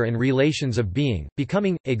nature and relations of being,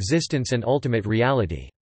 becoming, existence and ultimate reality.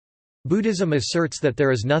 Buddhism asserts that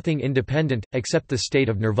there is nothing independent, except the state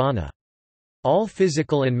of nirvana. All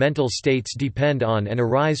physical and mental states depend on and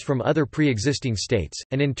arise from other pre-existing states,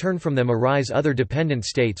 and in turn from them arise other dependent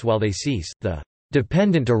states while they cease. The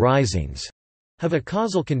dependent arisings have a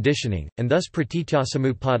causal conditioning, and thus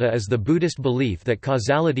pratityasamutpada is the Buddhist belief that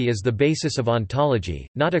causality is the basis of ontology,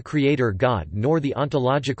 not a creator god nor the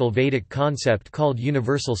ontological Vedic concept called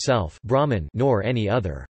universal self Brahman nor any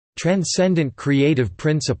other transcendent creative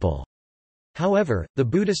principle. However, the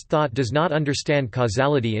Buddhist thought does not understand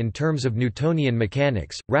causality in terms of Newtonian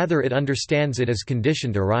mechanics, rather it understands it as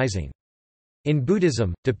conditioned arising. In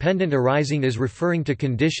Buddhism, dependent arising is referring to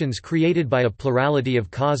conditions created by a plurality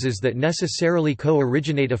of causes that necessarily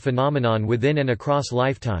co-originate a phenomenon within and across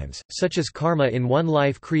lifetimes, such as karma in one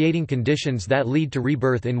life creating conditions that lead to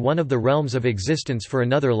rebirth in one of the realms of existence for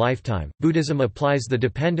another lifetime. Buddhism applies the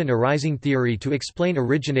dependent arising theory to explain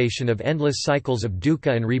origination of endless cycles of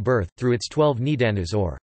dukkha and rebirth, through its 12 nidanas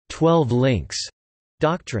or 12 links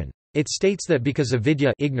doctrine. It states that because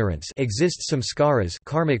avidya ignorance exists samskaras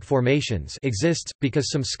karmic formations exists,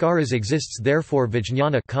 because samskaras exists therefore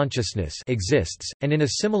vijñāna consciousness exists, and in a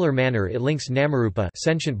similar manner it links namarupa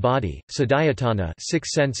sentient body, sadayatana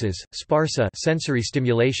six senses, sparsa sensory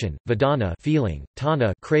stimulation, vedana feeling,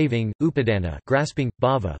 tana craving, upadana grasping,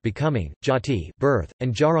 bhava becoming, jati birth,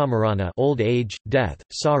 and jaramarana old age, death,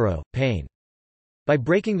 sorrow, pain. By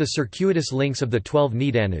breaking the circuitous links of the 12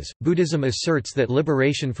 nidanas, Buddhism asserts that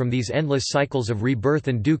liberation from these endless cycles of rebirth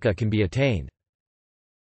and dukkha can be attained.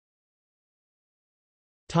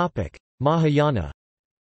 Mahayana.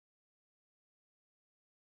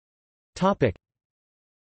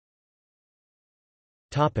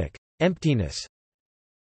 Emptiness.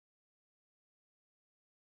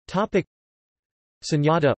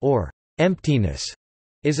 Sunyata, or emptiness,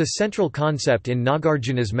 is a central concept in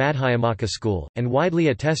Nagarjuna's Madhyamaka school, and widely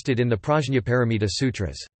attested in the Prajnaparamita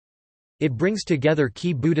Sutras. It brings together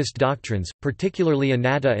key Buddhist doctrines, particularly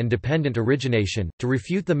anatta and dependent origination, to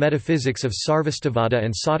refute the metaphysics of Sarvastivada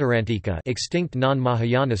and Sautrantika, extinct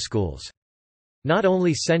non-Mahayana schools. Not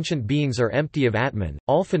only sentient beings are empty of Atman,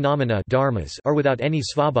 all phenomena dharmas are without any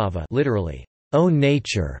svabhava, literally, own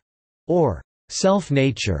nature, or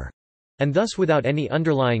self-nature, and thus without any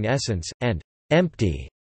underlying essence, and empty,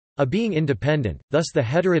 a being independent. Thus the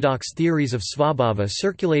heterodox theories of svabhava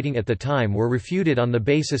circulating at the time were refuted on the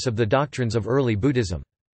basis of the doctrines of early Buddhism.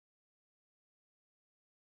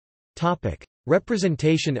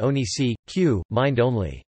 Representation oni si, q, mind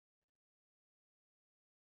only.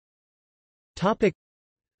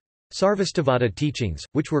 Sarvastivada teachings,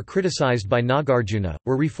 which were criticized by Nagarjuna,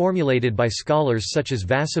 were reformulated by scholars such as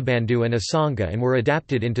Vasubandhu and Asanga and were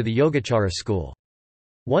adapted into the Yogacara school.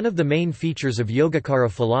 One of the main features of Yogacara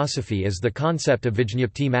philosophy is the concept of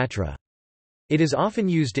Vijñapti matra. It is often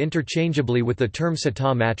used interchangeably with the term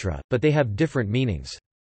Sata matra, but they have different meanings.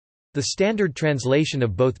 The standard translation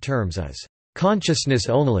of both terms is, "consciousness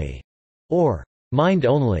only", or "mind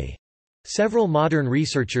only". Several modern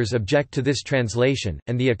researchers object to this translation,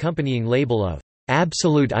 and the accompanying label of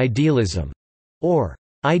absolute idealism or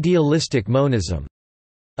idealistic monism.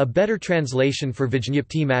 A better translation for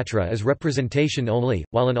Vijñapti matra is representation only,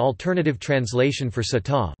 while an alternative translation for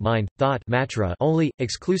Sata mind, thought matra only,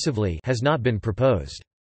 exclusively has not been proposed.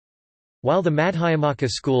 While the Madhyamaka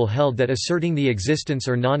school held that asserting the existence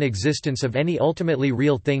or non-existence of any ultimately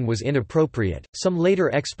real thing was inappropriate, some later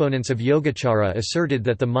exponents of Yogacara asserted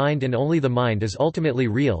that the mind and only the mind is ultimately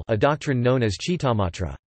real, a doctrine known as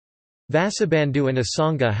Chittamatra. Vasubandhu and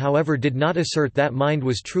Asanga, however, did not assert that mind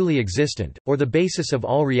was truly existent, or the basis of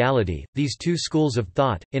all reality. These two schools of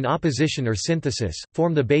thought, in opposition or synthesis,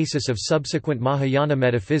 form the basis of subsequent Mahayana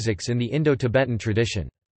metaphysics in the Indo-Tibetan tradition.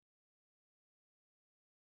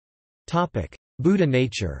 Buddha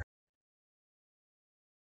nature.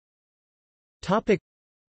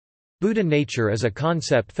 Buddha nature is a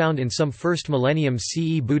concept found in some 1st millennium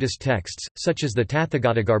CE Buddhist texts, such as the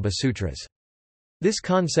Tathagatagarbha Sutras. This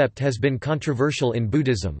concept has been controversial in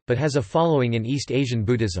Buddhism, but has a following in East Asian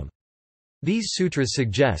Buddhism. These sutras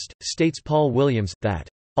suggest, states Paul Williams, that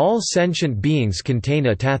all sentient beings contain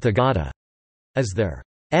a Tathagata as their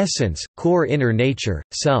essence, core inner nature,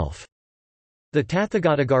 self. The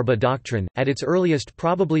Tathagatagarbha doctrine, at its earliest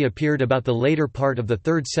probably appeared about the later part of the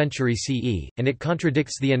 3rd century CE, and it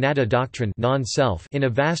contradicts the anatta doctrine non-self in a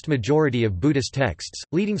vast majority of Buddhist texts,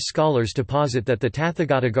 leading scholars to posit that the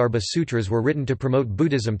Tathagatagarbha sutras were written to promote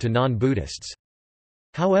Buddhism to non-Buddhists.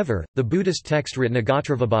 However, the Buddhist text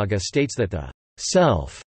Ratnagotravibhaga states that the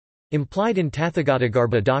self implied in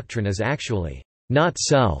Tathagatagarbha doctrine is actually not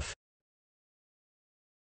self.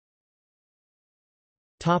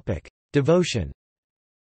 Devotion.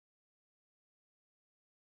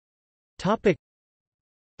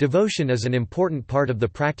 Devotion is an important part of the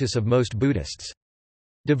practice of most Buddhists.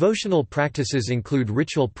 Devotional practices include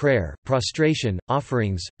ritual prayer, prostration,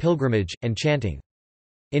 offerings, pilgrimage, and chanting.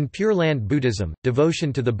 In Pure Land Buddhism,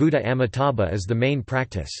 devotion to the Buddha Amitabha is the main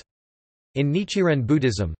practice. In Nichiren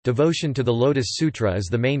Buddhism, devotion to the Lotus Sutra is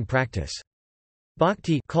the main practice.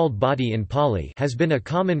 Bhakti, called bhati in Pali, has been a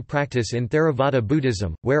common practice in Theravada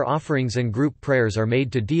Buddhism, where offerings and group prayers are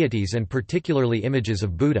made to deities and particularly images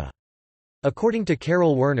of Buddha. According to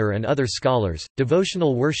Carol Werner and other scholars,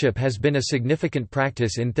 devotional worship has been a significant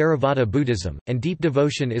practice in Theravada Buddhism, and deep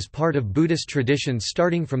devotion is part of Buddhist traditions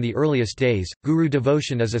starting from the earliest days. Guru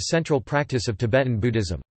devotion is a central practice of Tibetan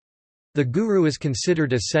Buddhism. The guru is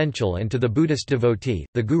considered essential, and to the Buddhist devotee,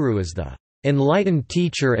 the guru is the enlightened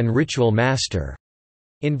teacher and ritual master.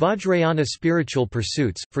 In Vajrayana spiritual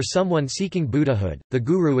pursuits, for someone seeking Buddhahood, the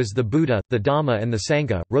guru is the Buddha, the Dhamma and the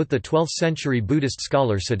Sangha, wrote the 12th century Buddhist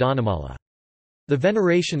scholar Sadhanamala. The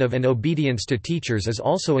veneration of and obedience to teachers is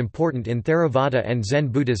also important in Theravada and Zen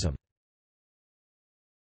Buddhism.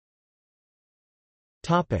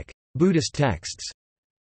 Buddhist texts.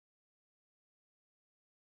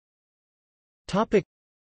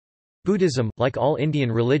 Buddhism, like all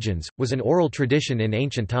Indian religions, was an oral tradition in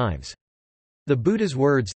ancient times. The Buddha's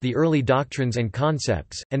words, the early doctrines and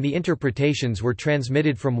concepts, and the interpretations were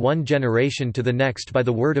transmitted from one generation to the next by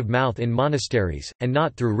the word of mouth in monasteries, and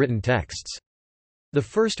not through written texts. The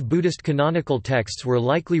first Buddhist canonical texts were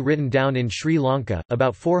likely written down in Sri Lanka,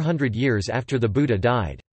 about 400 years after the Buddha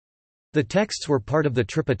died. The texts were part of the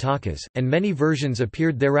Tripitakas, and many versions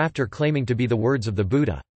appeared thereafter claiming to be the words of the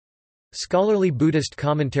Buddha. Scholarly Buddhist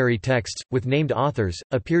commentary texts, with named authors,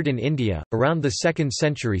 appeared in India, around the 2nd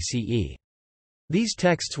century CE. These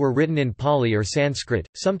texts were written in Pali or Sanskrit,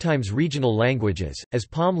 sometimes regional languages, as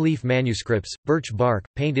palm leaf manuscripts, birch bark,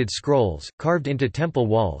 painted scrolls, carved into temple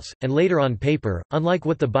walls, and later on paper, unlike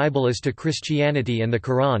what the Bible is to Christianity and the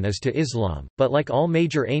Quran is to Islam. But like all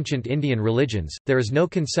major ancient Indian religions, there is no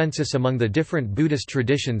consensus among the different Buddhist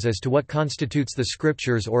traditions as to what constitutes the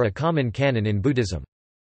scriptures or a common canon in Buddhism.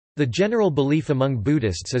 The general belief among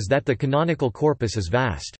Buddhists is that the canonical corpus is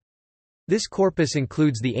vast. This corpus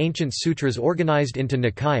includes the ancient sutras organized into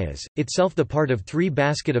Nikayas, itself the part of 3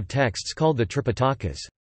 basket of texts called the Tripitakas.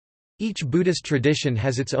 Each Buddhist tradition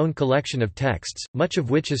has its own collection of texts, much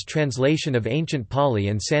of which is translation of ancient Pali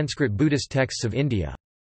and Sanskrit Buddhist texts of India.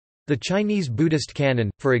 The Chinese Buddhist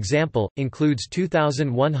canon, for example, includes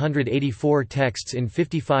 2,184 texts in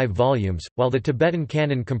 55 volumes, while the Tibetan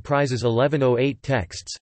canon comprises 1108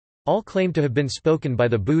 texts—all claimed to have been spoken by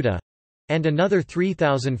the Buddha—and another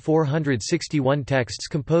 3,461 texts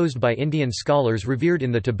composed by Indian scholars revered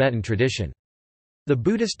in the Tibetan tradition. The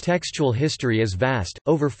Buddhist textual history is vast,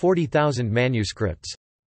 over 40,000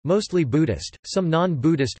 manuscripts—mostly Buddhist, some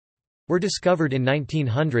non-Buddhist—were discovered in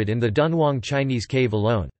 1900 in the Dunhuang Chinese cave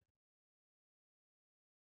alone.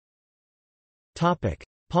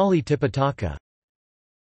 Pali Tipitaka.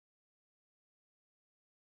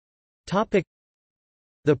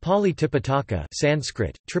 The Pali Tipitaka,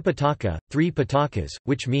 Sanskrit, Tripitaka, three pitakas,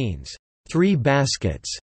 which means three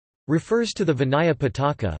baskets, refers to the Vinaya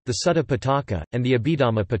Pitaka, the Sutta Pitaka, and the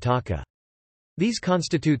Abhidhamma Pitaka. These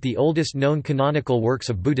constitute the oldest known canonical works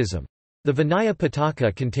of Buddhism. The Vinaya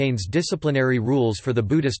Pitaka contains disciplinary rules for the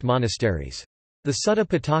Buddhist monasteries. The Sutta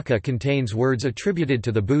Pitaka contains words attributed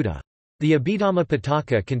to the Buddha. The Abhidhamma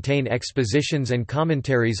Pitaka contain expositions and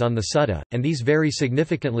commentaries on the Sutta, and these vary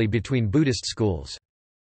significantly between Buddhist schools.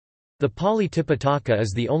 The Pali Tipitaka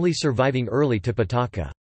is the only surviving early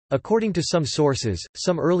Tipitaka. According to some sources,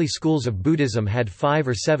 some early schools of Buddhism had 5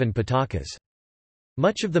 or 7 Pitakas.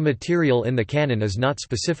 Much of the material in the canon is not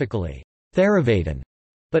specifically Theravada,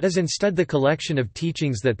 but is instead the collection of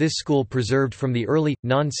teachings that this school preserved from the early,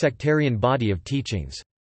 non-sectarian body of teachings.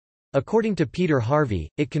 According to Peter Harvey,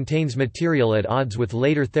 it contains material at odds with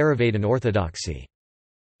later Theravadan orthodoxy.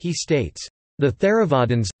 He states, "The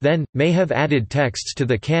Theravadins, then, may have added texts to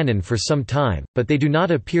the canon for some time, but they do not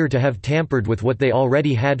appear to have tampered with what they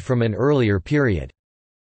already had from an earlier period."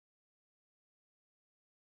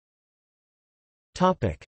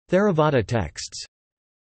 Theravada texts.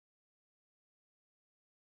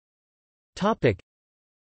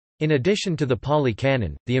 In addition to the Pali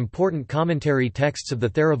Canon, the important commentary texts of the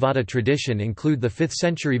Theravada tradition include the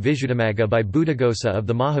 5th-century Visuddhimagga by Buddhaghosa of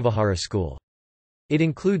the Mahavihara school. It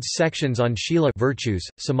includes sections on Shila virtues,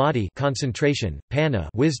 Samadhi concentration, Panna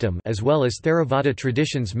wisdom, as well as Theravada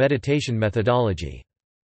tradition's meditation methodology.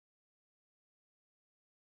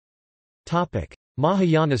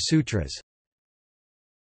 Mahayana Sutras.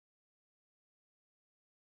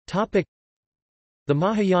 The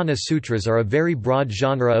Mahayana Sutras are a very broad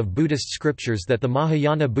genre of Buddhist scriptures that the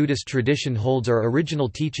Mahayana Buddhist tradition holds are original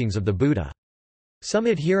teachings of the Buddha. Some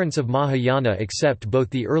adherents of Mahayana accept both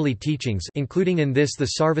the early teachings, including in this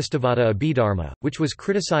the Sarvastivada Abhidharma, which was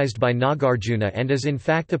criticized by Nagarjuna and is in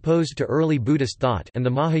fact opposed to early Buddhist thought, and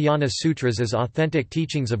the Mahayana Sutras as authentic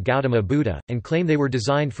teachings of Gautama Buddha, and claim they were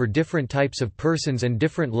designed for different types of persons and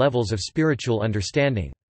different levels of spiritual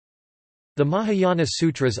understanding. The Mahayana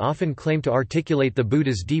Sutras often claim to articulate the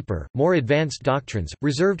Buddha's deeper, more advanced doctrines,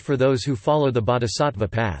 reserved for those who follow the Bodhisattva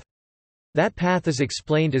path. That path is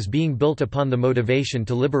explained as being built upon the motivation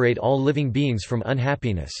to liberate all living beings from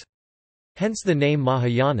unhappiness. Hence the name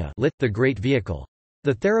Mahayana, lit. The Great Vehicle.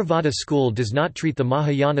 The Theravada school does not treat the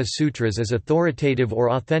Mahayana Sutras as authoritative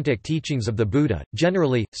or authentic teachings of the Buddha.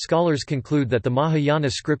 Generally, scholars conclude that the Mahayana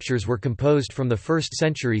scriptures were composed from the 1st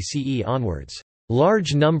century CE onwards.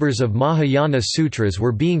 Large numbers of Mahayana sutras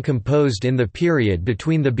were being composed in the period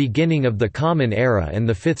between the beginning of the Common Era and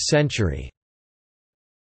the 5th century.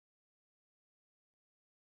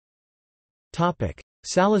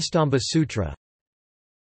 Salastamba Sutra.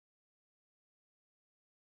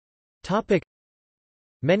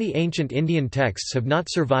 Many ancient Indian texts have not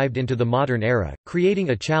survived into the modern era, creating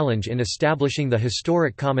a challenge in establishing the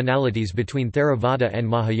historic commonalities between Theravada and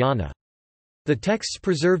Mahayana. The texts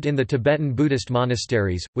preserved in the Tibetan Buddhist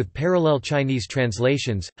monasteries, with parallel Chinese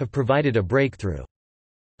translations, have provided a breakthrough.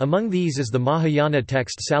 Among these is the Mahayana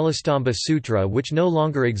text Salastamba Sutra, which no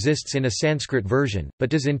longer exists in a Sanskrit version,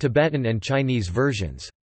 but does in Tibetan and Chinese versions.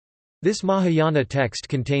 This Mahayana text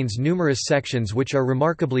contains numerous sections which are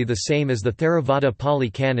remarkably the same as the Theravada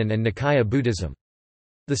Pali Canon and Nikaya Buddhism.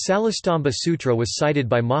 The Salastamba Sutra was cited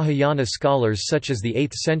by Mahayana scholars such as the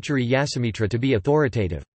 8th century Yasamitra to be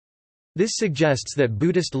authoritative. This suggests that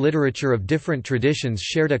Buddhist literature of different traditions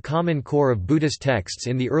shared a common core of Buddhist texts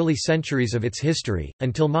in the early centuries of its history,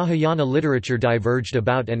 until Mahayana literature diverged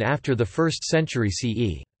about and after the 1st century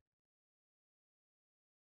CE.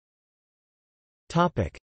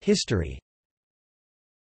 History.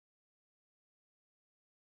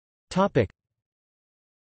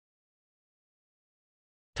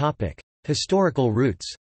 Historical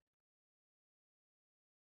roots.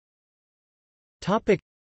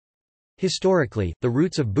 Historically, the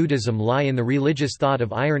roots of Buddhism lie in the religious thought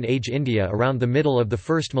of Iron Age India around the middle of the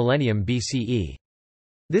 1st millennium BCE.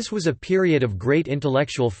 This was a period of great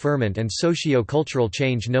intellectual ferment and socio-cultural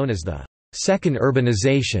change known as the second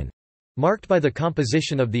urbanization, marked by the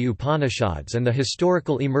composition of the Upanishads and the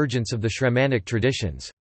historical emergence of the Shramanic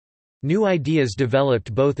traditions. New ideas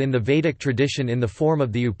developed both in the Vedic tradition in the form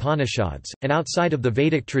of the Upanishads, and outside of the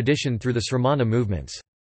Vedic tradition through the Sramana movements.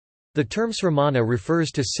 The term Sramana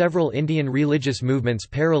refers to several Indian religious movements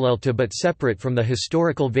parallel to but separate from the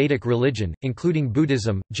historical Vedic religion, including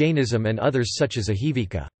Buddhism, Jainism and others such as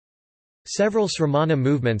Ahivika. Several Sramana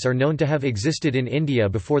movements are known to have existed in India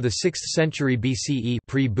before the 6th century BCE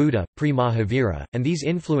pre-Buddha, pre-Mahavira, and these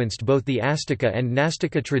influenced both the Astika and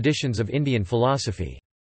Nastika traditions of Indian philosophy.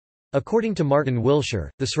 According to Martin Wilshire,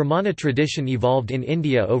 the Sramana tradition evolved in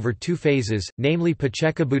India over two phases, namely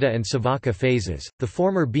Pachekabuddha and Savaka phases, the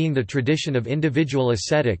former being the tradition of individual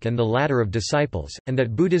ascetic and the latter of disciples, and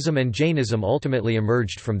that Buddhism and Jainism ultimately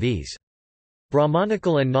emerged from these.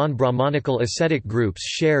 Brahmanical and non-Brahmanical ascetic groups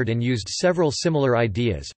shared and used several similar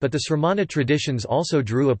ideas, but the Sramana traditions also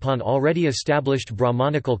drew upon already established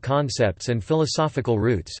Brahmanical concepts and philosophical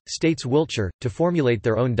roots, states Wiltshire, to formulate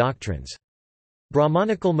their own doctrines.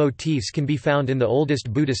 Brahmanical motifs can be found in the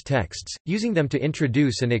oldest Buddhist texts, using them to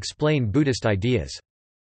introduce and explain Buddhist ideas.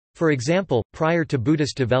 For example, prior to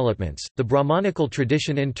Buddhist developments, the Brahmanical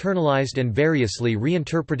tradition internalized and variously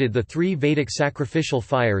reinterpreted the three Vedic sacrificial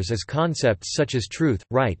fires as concepts such as truth,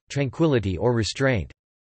 right, tranquility or restraint.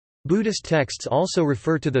 Buddhist texts also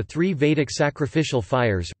refer to the three Vedic sacrificial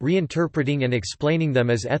fires, reinterpreting and explaining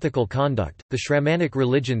them as ethical conduct. The Shramanic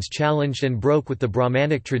religions challenged and broke with the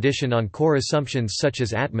Brahmanic tradition on core assumptions such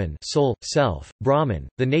as Atman, soul, self, Brahman,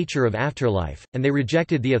 the nature of afterlife, and they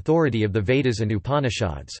rejected the authority of the Vedas and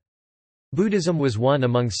Upanishads. Buddhism was one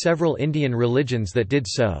among several Indian religions that did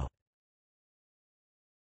so.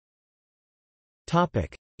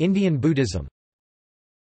 Topic: Indian Buddhism.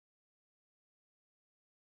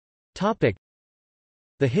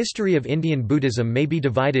 The history of Indian Buddhism may be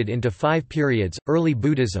divided into 5 periods: early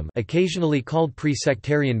Buddhism, occasionally called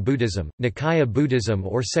pre-sectarian Buddhism, Nikaya Buddhism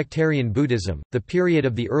or sectarian Buddhism, the period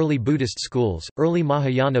of the early Buddhist schools, early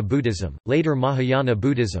Mahayana Buddhism, later Mahayana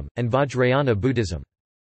Buddhism, and Vajrayana Buddhism.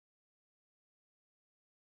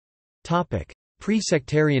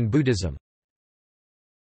 Pre-sectarian Buddhism.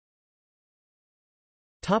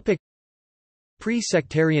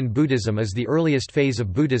 Pre-sectarian Buddhism is the earliest phase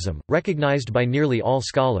of Buddhism, recognized by nearly all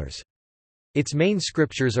scholars. Its main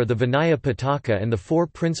scriptures are the Vinaya Pitaka and the 4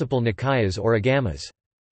 principal Nikayas or Agamas.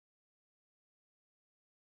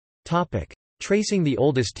 Tracing the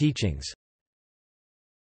oldest teachings.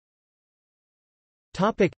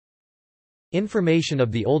 Information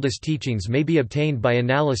of the oldest teachings may be obtained by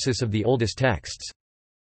analysis of the oldest texts.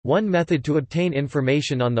 One method to obtain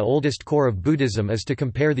information on the oldest core of Buddhism is to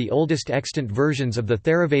compare the oldest extant versions of the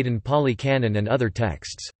Theravadan Pali Canon and other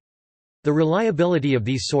texts. The reliability of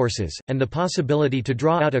these sources, and the possibility to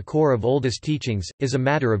draw out a core of oldest teachings, is a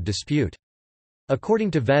matter of dispute. According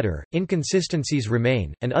to Vedder, inconsistencies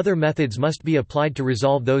remain, and other methods must be applied to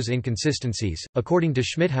resolve those inconsistencies. According to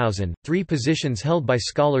Schmidhausen, 3 positions held by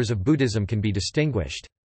scholars of Buddhism can be distinguished.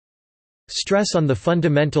 Stress on the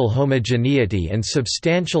fundamental homogeneity and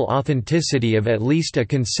substantial authenticity of at least a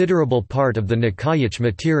considerable part of the Nikayich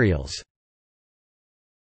materials.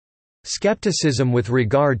 Skepticism with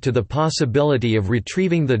regard to the possibility of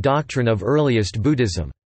retrieving the doctrine of earliest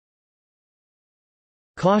Buddhism.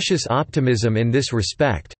 Cautious optimism in this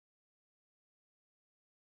respect.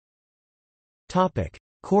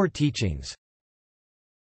 Core teachings.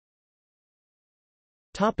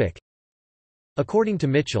 According to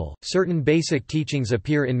Mitchell, certain basic teachings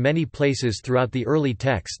appear in many places throughout the early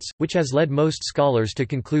texts, which has led most scholars to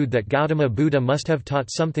conclude that Gautama Buddha must have taught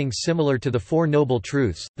something similar to the 4 Noble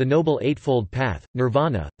Truths, the Noble Eightfold Path,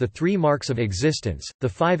 Nirvana, the 3 Marks of Existence, the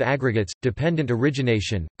 5 Aggregates, dependent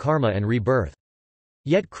origination, karma and rebirth.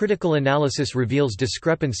 Yet critical analysis reveals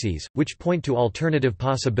discrepancies, which point to alternative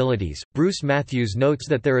possibilities. Bruce Matthews notes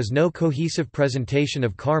that there is no cohesive presentation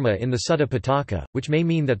of karma in the Sutta Pitaka, which may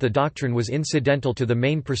mean that the doctrine was incidental to the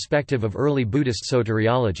main perspective of early Buddhist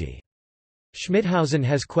soteriology. Schmidhausen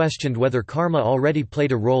has questioned whether karma already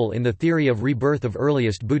played a role in the theory of rebirth of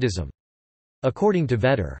earliest Buddhism. According to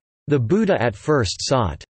Vedder, the Buddha at first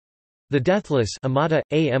sought the deathless amata,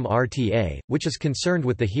 amrta, which is concerned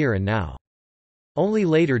with the here and now. Only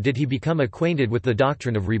later did he become acquainted with the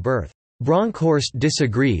doctrine of rebirth. Bronkhorst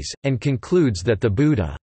disagrees, and concludes that the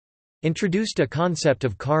Buddha introduced a concept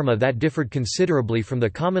of karma that differed considerably from the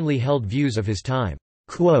commonly held views of his time.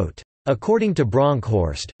 Quote, according to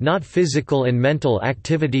Bronkhorst, not physical and mental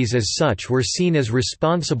activities as such were seen as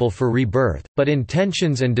responsible for rebirth, but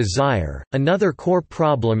intentions and desire. Another core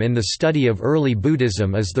problem in the study of early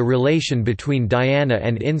Buddhism is the relation between dhyana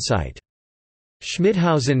and insight.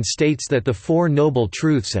 Schmidhausen states that the Four Noble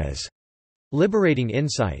Truths as liberating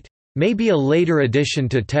insight may be a later addition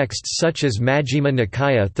to texts such as Majjhima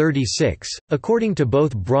Nikaya 36. According to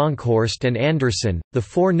both Bronkhorst and Anderson, the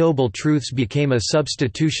Four Noble Truths became a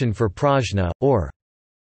substitution for prajna, or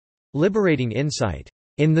liberating insight,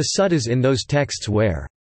 in the suttas in those texts where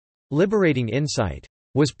liberating insight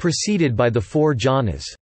was preceded by the four jhanas.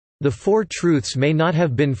 The Four Truths may not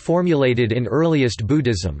have been formulated in earliest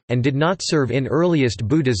Buddhism, and did not serve in earliest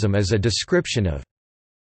Buddhism as a description of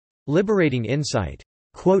liberating insight.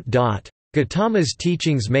 Gautama's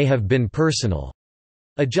teachings may have been personal,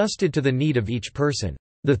 adjusted to the need of each person.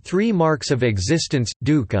 The three marks of existence,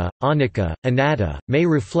 dukkha, anicca, anatta, may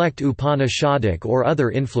reflect Upanishadic or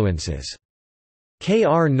other influences. K.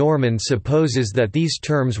 R. Norman supposes that these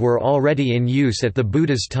terms were already in use at the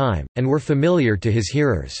Buddha's time, and were familiar to his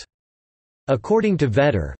hearers. According to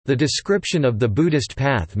Vedder, the description of the Buddhist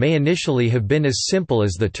path may initially have been as simple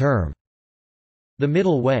as the term, the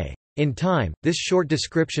middle way. In time, this short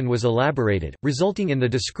description was elaborated, resulting in the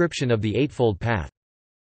description of the Eightfold Path.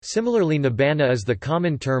 Similarly, nibbana is the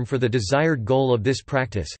common term for the desired goal of this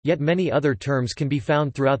practice, yet many other terms can be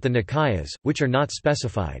found throughout the Nikayas, which are not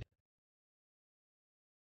specified.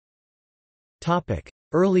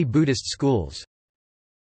 Early Buddhist schools.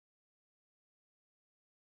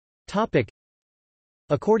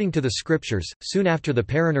 According to the scriptures, soon after the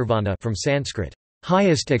parinirvana, from Sanskrit,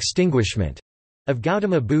 highest extinguishment, of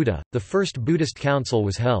Gautama Buddha, the first Buddhist council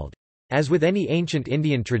was held. As with any ancient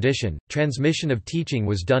Indian tradition, transmission of teaching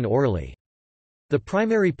was done orally. The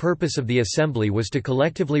primary purpose of the assembly was to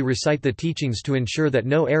collectively recite the teachings to ensure that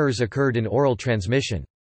no errors occurred in oral transmission.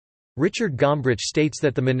 Richard Gombrich states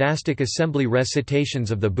that the monastic assembly recitations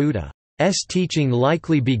of the Buddha's teaching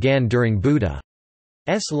likely began during Buddha's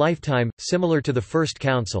lifetime, similar to the First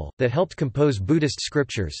Council, that helped compose Buddhist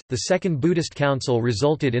scriptures. The Second Buddhist Council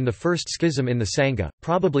resulted in the first schism in the Sangha,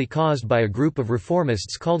 probably caused by a group of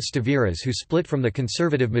reformists called Staviras who split from the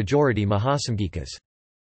conservative majority Mahasamgikas.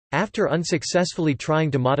 After unsuccessfully trying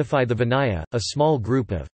to modify the Vinaya, a small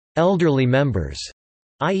group of elderly members,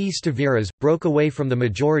 i.e. Staviras, broke away from the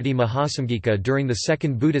majority Mahasamgika during the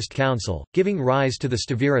Second Buddhist Council, giving rise to the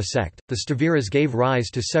Stavira sect. The Staviras gave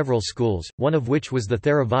rise to several schools, one of which was the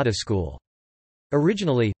Theravada school.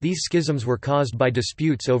 Originally, these schisms were caused by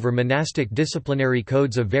disputes over monastic disciplinary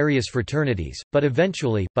codes of various fraternities, but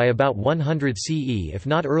eventually, by about 100 CE if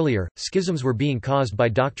not earlier, schisms were being caused by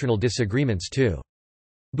doctrinal disagreements too.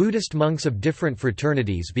 Buddhist monks of different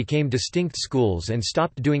fraternities became distinct schools and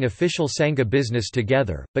stopped doing official Sangha business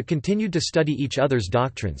together, but continued to study each other's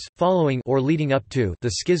doctrines. Following or leading up to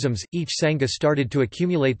the schisms, each Sangha started to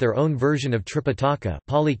accumulate their own version of Tripitaka,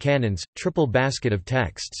 Pali canons, triple basket of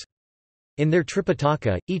texts. In their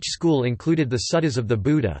Tripitaka, each school included the suttas of the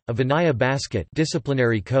Buddha, a Vinaya basket,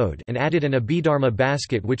 disciplinary code, and added an Abhidharma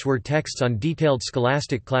basket, which were texts on detailed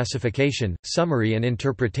scholastic classification, summary and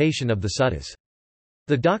interpretation of the suttas.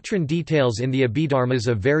 The doctrine details in the Abhidharmas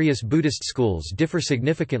of various Buddhist schools differ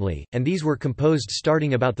significantly, and these were composed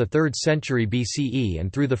starting about the 3rd century BCE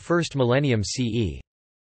and through the 1st millennium CE.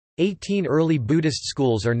 18 early Buddhist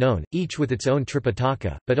schools are known, each with its own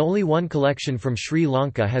Tripitaka, but only one collection from Sri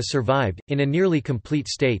Lanka has survived, in a nearly complete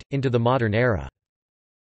state, into the modern era.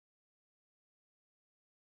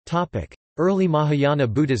 Early Mahayana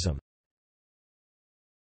Buddhism.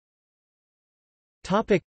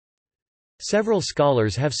 Several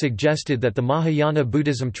scholars have suggested that the Mahayana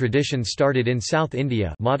Buddhism tradition started in South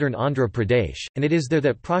India, modern Andhra Pradesh, and it is there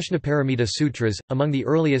that Prajnaparamita Sutras, among the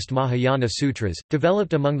earliest Mahayana sutras,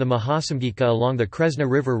 developed among the Mahasamgika along the Kresna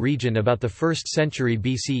River region about the 1st century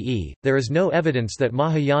BCE. There is no evidence that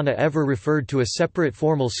Mahayana ever referred to a separate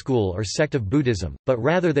formal school or sect of Buddhism, but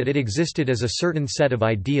rather that it existed as a certain set of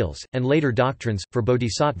ideals, and later doctrines, for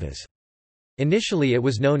bodhisattvas. Initially it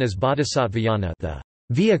was known as Bodhisattvayana, the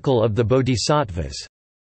vehicle of the bodhisattvas.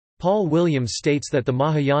 Paul Williams states that the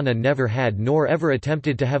Mahayana never had nor ever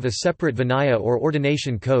attempted to have a separate Vinaya or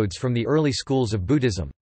ordination codes from the early schools of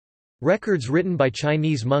Buddhism. Records written by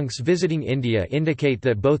Chinese monks visiting India indicate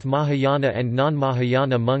that both Mahayana and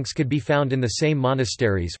non-Mahayana monks could be found in the same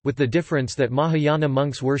monasteries, with the difference that Mahayana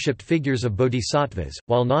monks worshipped figures of bodhisattvas,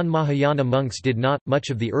 while non-Mahayana monks did not. Much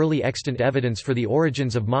of the early extant evidence for the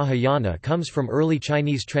origins of Mahayana comes from early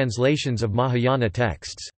Chinese translations of Mahayana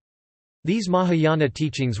texts. These Mahayana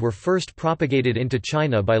teachings were first propagated into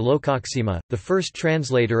China by Lokaksema, the first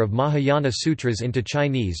translator of Mahayana sutras into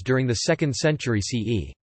Chinese during the 2nd century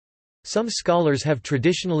CE. Some scholars have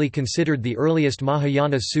traditionally considered the earliest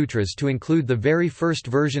Mahayana sutras to include the very first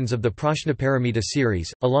versions of the Prajnaparamita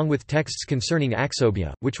series, along with texts concerning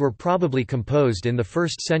aksobhya, which were probably composed in the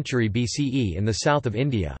 1st century BCE in the south of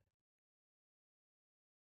India.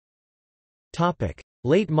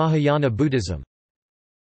 Late Mahayana Buddhism.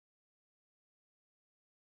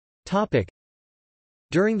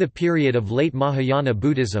 During the period of late Mahayana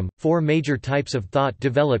Buddhism, 4 major types of thought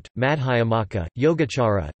developed: Madhyamaka,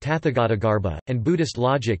 Yogacara, Tathagatagarbha, and Buddhist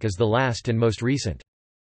logic is the last and most recent.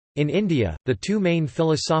 In India, the 2 main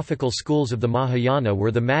philosophical schools of the Mahayana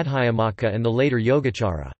were the Madhyamaka and the later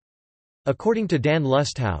Yogacara. According to Dan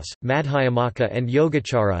Lusthaus, Madhyamaka and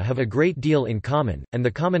Yogacara have a great deal in common, and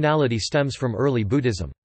the commonality stems from early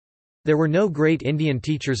Buddhism. There were no great Indian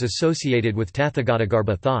teachers associated with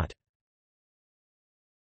Tathagatagarbha thought.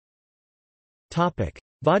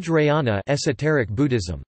 Vajrayana esoteric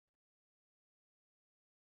Buddhism.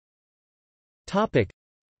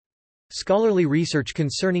 Scholarly research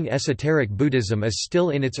concerning esoteric Buddhism is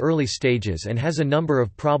still in its early stages and has a number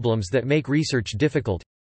of problems that make research difficult.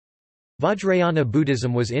 Vajrayana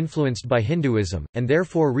Buddhism was influenced by Hinduism, and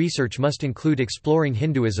therefore research must include exploring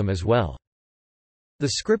Hinduism as well.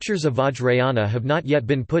 The scriptures of Vajrayana have not yet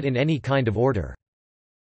been put in any kind of order.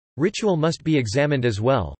 Ritual must be examined as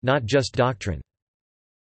well, not just doctrine.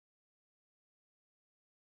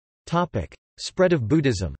 Spread of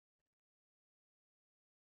Buddhism.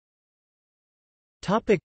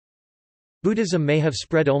 Buddhism may have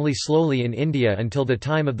spread only slowly in India until the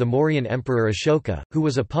time of the Mauryan Emperor Ashoka, who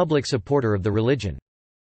was a public supporter of the religion.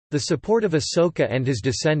 The support of Asoka and his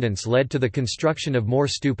descendants led to the construction of more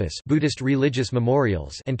stupas, Buddhist religious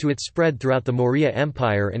memorials, and to its spread throughout the Maurya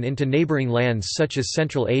Empire and into neighbouring lands such as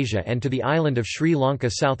Central Asia and to the island of Sri Lanka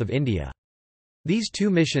south of India. These 2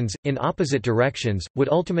 missions, in opposite directions, would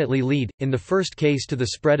ultimately lead, in the first case to the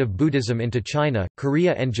spread of Buddhism into China,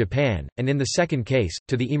 Korea and Japan, and in the second case,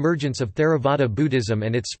 to the emergence of Theravada Buddhism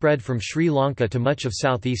and its spread from Sri Lanka to much of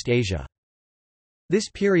Southeast Asia. This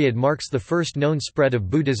period marks the first known spread of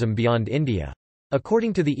Buddhism beyond India.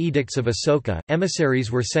 According to the edicts of Asoka,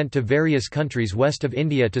 emissaries were sent to various countries west of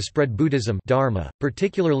India to spread Buddhism dharma,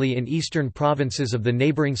 particularly in eastern provinces of the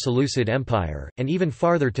neighbouring Seleucid Empire, and even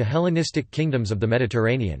farther to Hellenistic kingdoms of the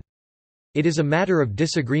Mediterranean. It is a matter of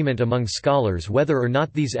disagreement among scholars whether or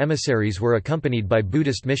not these emissaries were accompanied by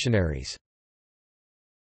Buddhist missionaries.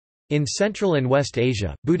 In Central and West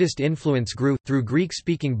Asia, Buddhist influence grew, through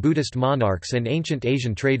Greek-speaking Buddhist monarchs and ancient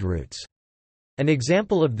Asian trade routes. An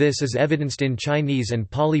example of this is evidenced in Chinese and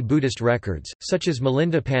Pali Buddhist records, such as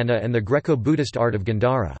Milindapanha and the Greco-Buddhist art of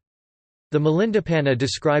Gandhara. The Milindapanha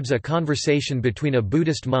describes a conversation between a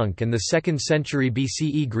Buddhist monk and the 2nd century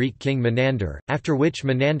BCE Greek king Menander, after which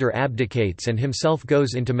Menander abdicates and himself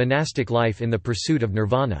goes into monastic life in the pursuit of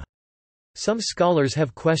nirvana. Some scholars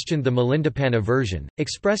have questioned the Milindapanha version,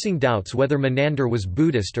 expressing doubts whether Menander was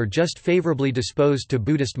Buddhist or just favorably disposed to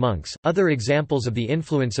Buddhist monks. Other examples of the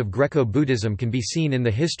influence of Greco-Buddhism can be seen in the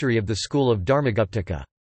history of the school of Dharmaguptaka.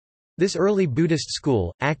 This early Buddhist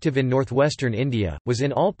school, active in northwestern India, was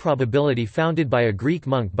in all probability founded by a Greek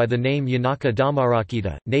monk by the name Yanaka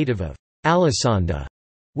Dhammarakita, native of Alessandria,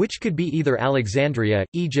 which could be either Alexandria,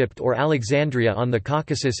 Egypt or Alexandria on the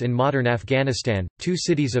Caucasus in modern Afghanistan, 2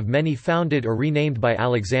 cities of many founded or renamed by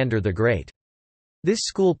Alexander the Great. This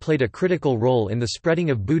school played a critical role in the spreading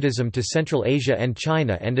of Buddhism to Central Asia and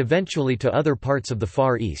China and eventually to other parts of the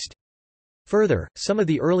Far East. Further, some of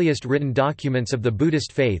the earliest written documents of the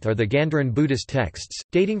Buddhist faith are the Gandharan Buddhist texts,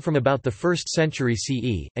 dating from about the 1st century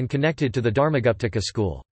CE, and connected to the Dharmaguptaka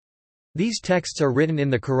school. These texts are written in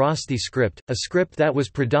the Kharosthi script, a script that was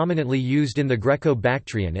predominantly used in the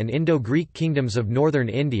Greco-Bactrian and Indo-Greek kingdoms of northern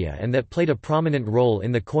India and that played a prominent role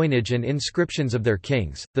in the coinage and inscriptions of their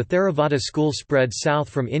kings. The Theravada school spread south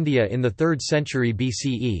from India in the 3rd century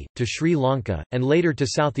BCE, to Sri Lanka, and later to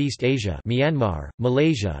Southeast Asia, Myanmar,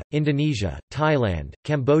 Malaysia, Indonesia, Thailand,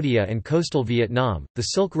 Cambodia, and coastal Vietnam. The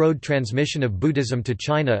Silk Road transmission of Buddhism to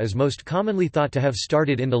China is most commonly thought to have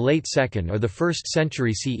started in the late 2nd or the 1st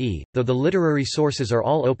century CE, though the literary sources are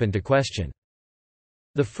all open to question.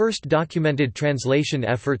 The first documented translation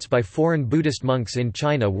efforts by foreign Buddhist monks in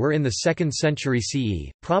China were in the 2nd century CE,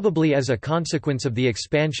 probably as a consequence of the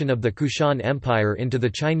expansion of the Kushan Empire into the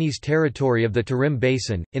Chinese territory of the Tarim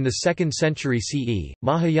Basin. In the 2nd century CE,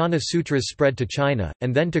 Mahayana sutras spread to China,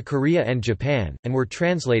 and then to Korea and Japan, and were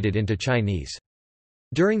translated into Chinese.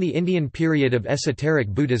 During the Indian period of esoteric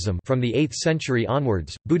Buddhism from the 8th century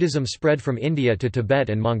onwards, Buddhism spread from India to Tibet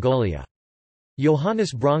and Mongolia.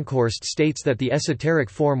 Johannes Bronkhorst states that the esoteric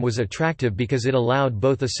form was attractive because it allowed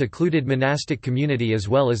both a secluded monastic community as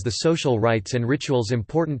well as the social rites and rituals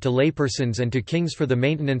important to laypersons and to kings for the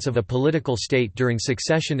maintenance of a political state during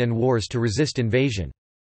succession and wars to resist invasion.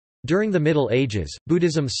 During the Middle Ages,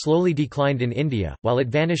 Buddhism slowly declined in India, while it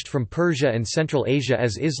vanished from Persia and Central Asia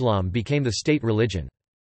as Islam became the state religion.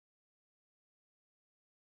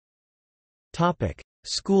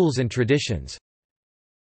 Schools and traditions.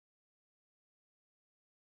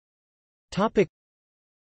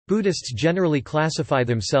 Buddhists generally classify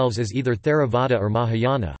themselves as either Theravada or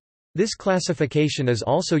Mahayana. This classification is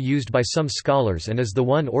also used by some scholars and is the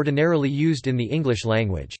one ordinarily used in the English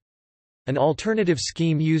language. An alternative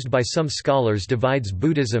scheme used by some scholars divides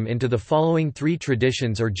Buddhism into the following three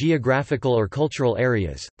traditions or geographical or cultural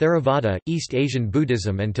areas: Theravada, East Asian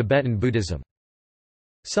Buddhism and Tibetan Buddhism.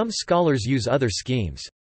 Some scholars use other schemes.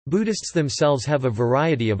 Buddhists themselves have a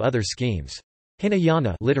variety of other schemes.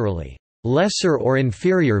 Hinayana, literally, lesser or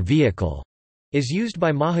inferior vehicle, is used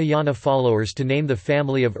by Mahayana followers to name the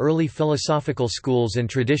family of early philosophical schools and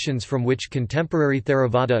traditions from which contemporary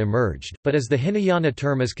Theravada emerged, but as the Hinayana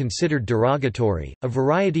term is considered derogatory, a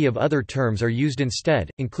variety of other terms are used instead,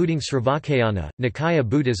 including Sravakayana, Nikaya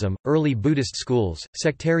Buddhism, early Buddhist schools,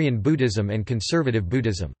 sectarian Buddhism and conservative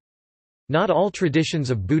Buddhism. Not all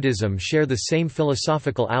traditions of Buddhism share the same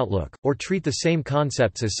philosophical outlook, or treat the same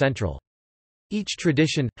concepts as central. Each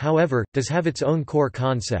tradition, however, does have its own core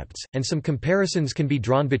concepts, and some comparisons can be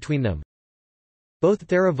drawn between them. Both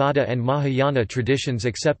Theravada and Mahayana traditions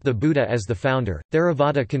accept the Buddha as the founder.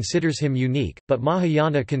 Theravada considers him unique, but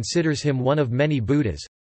Mahayana considers him one of many Buddhas.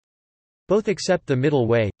 Both accept the middle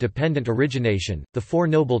way, dependent origination, the Four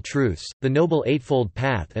Noble Truths, the Noble Eightfold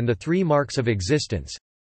Path and the Three Marks of Existence.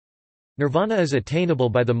 Nirvana is attainable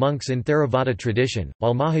by the monks in Theravada tradition,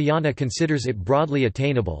 while Mahayana considers it broadly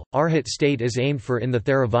attainable. Arhat state is aimed for in the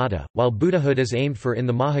Theravada, while Buddhahood is aimed for in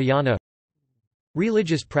the Mahayana.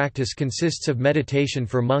 Religious practice consists of meditation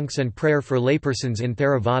for monks and prayer for laypersons in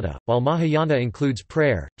Theravada, while Mahayana includes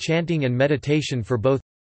prayer, chanting and meditation for both.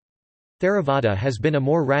 Theravada has been a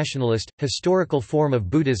more rationalist, historical form of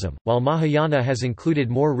Buddhism, while Mahayana has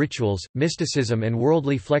included more rituals, mysticism and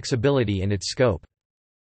worldly flexibility in its scope.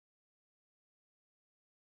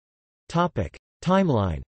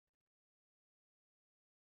 Timeline.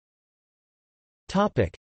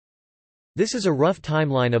 This is a rough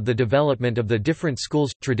timeline of the development of the different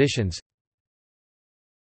schools, traditions.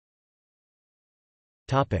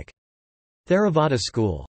 Theravada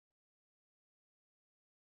school.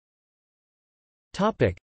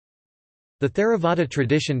 The Theravada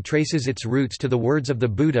tradition traces its roots to the words of the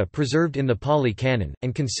Buddha preserved in the Pali Canon,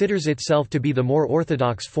 and considers itself to be the more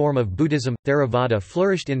orthodox form of Buddhism. Theravada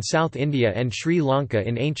flourished in South India and Sri Lanka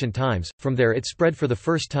in ancient times. From there it spread for the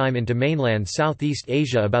first time into mainland Southeast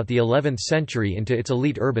Asia about the 11th century into its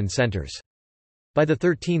elite urban centers. By the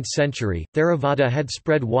 13th century, Theravada had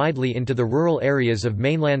spread widely into the rural areas of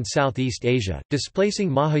mainland Southeast Asia,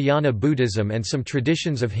 displacing Mahayana Buddhism and some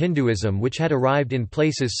traditions of Hinduism which had arrived in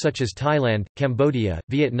places such as Thailand, Cambodia,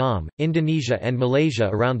 Vietnam, Indonesia and Malaysia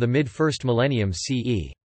around the mid-1st millennium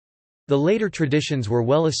CE. The later traditions were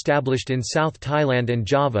well established in South Thailand and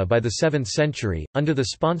Java by the 7th century, under the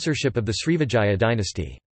sponsorship of the Srivijaya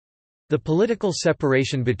dynasty. The political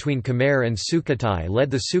separation between Khmer and Sukhothai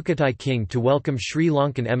led the Sukhothai king to welcome Sri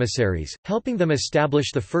Lankan emissaries, helping them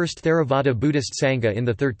establish the first Theravada Buddhist Sangha in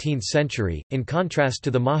the 13th century. In contrast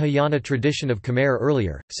to the Mahayana tradition of Khmer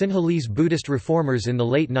earlier, Sinhalese Buddhist reformers in the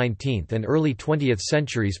late 19th and early 20th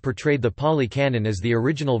centuries portrayed the Pali Canon as the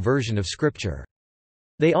original version of scripture.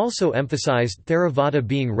 They also emphasized Theravada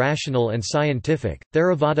being rational and scientific.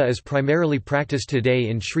 Theravada is primarily practiced today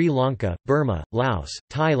in Sri Lanka, Burma, Laos,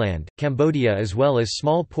 Thailand, Cambodia, as well as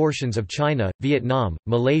small portions of China, Vietnam,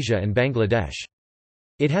 Malaysia, and Bangladesh.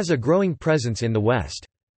 It has a growing presence in the West.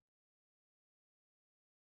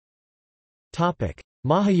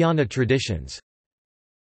 Mahayana traditions.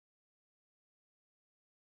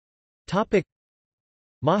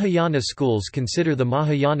 Mahayana schools consider the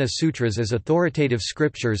Mahayana Sutras as authoritative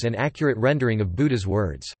scriptures and accurate rendering of Buddha's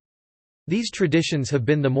words. These traditions have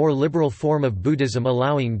been the more liberal form of Buddhism,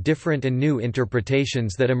 allowing different and new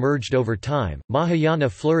interpretations that emerged over time.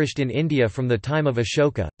 Mahayana flourished in India from the time of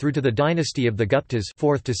Ashoka, through to the dynasty of the Guptas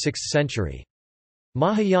 4th to 6th century.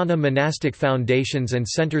 Mahayana monastic foundations and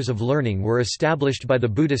centers of learning were established by the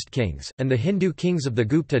Buddhist kings, and the Hindu kings of the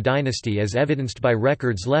Gupta dynasty as evidenced by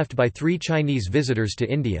records left by 3 Chinese visitors to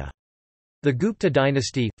India. The Gupta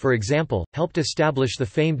dynasty, for example, helped establish the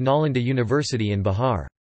famed Nalanda University in Bihar.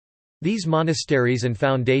 These monasteries and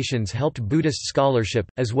foundations helped Buddhist scholarship,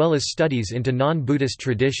 as well as studies into non-Buddhist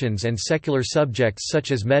traditions and secular subjects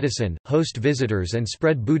such as medicine, host visitors, and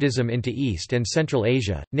spread Buddhism into East and Central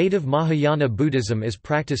Asia. Native Mahayana Buddhism is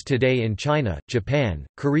practiced today in China, Japan,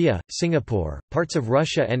 Korea, Singapore, parts of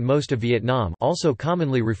Russia, and most of Vietnam, also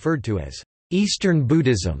commonly referred to as Eastern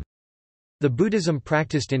Buddhism. The Buddhism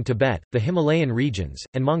practiced in Tibet, the Himalayan regions,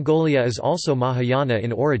 and Mongolia is also Mahayana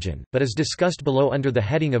in origin, but is discussed below under the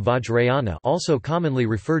heading of Vajrayana, also commonly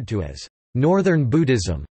referred to as Northern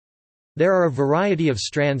Buddhism. There are a variety of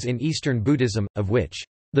strands in Eastern Buddhism, of which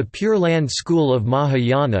the Pure Land school of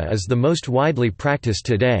Mahayana is the most widely practiced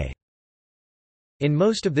today. In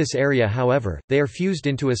most of this area, however, they are fused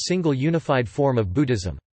into a single unified form of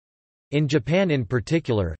Buddhism. In Japan in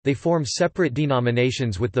particular, they form separate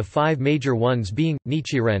denominations, with the 5 major ones being,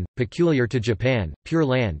 Nichiren, peculiar to Japan, Pure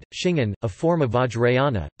Land, Shingon, a form of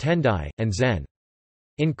Vajrayana, Tendai, and Zen.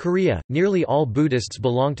 In Korea, nearly all Buddhists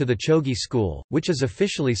belong to the Chogi school, which is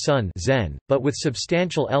officially Sun Zen, but with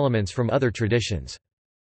substantial elements from other traditions.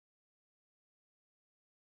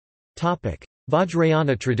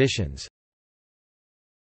 Vajrayana traditions.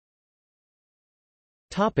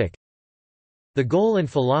 The goal and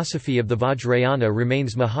philosophy of the Vajrayana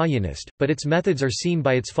remains Mahayanist, but its methods are seen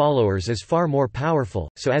by its followers as far more powerful,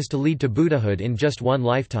 so as to lead to Buddhahood in just one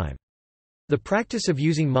lifetime. The practice of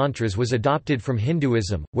using mantras was adopted from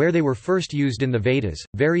Hinduism, where they were first used in the Vedas.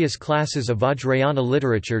 Various classes of Vajrayana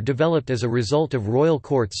literature developed as a result of royal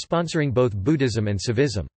courts sponsoring both Buddhism and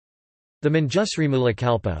Saivism. The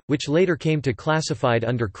Manjusrimulakalpa, which later came to classified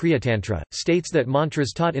under Kriyatantra, states that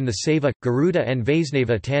mantras taught in the Saiva, Garuda and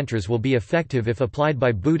Vaisnava tantras will be effective if applied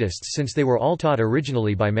by Buddhists, since they were all taught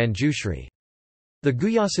originally by Manjushri. The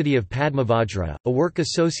Guyasati of Padmavajra, a work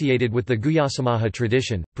associated with the Guyasamaha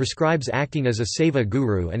tradition, prescribes acting as a Saiva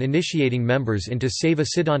guru and initiating members into Saiva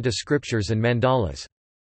Siddhanta scriptures and mandalas.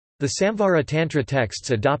 The Samvara Tantra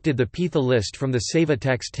texts adopted the Pitha list from the Saiva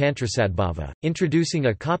text Tantrasadbhava, introducing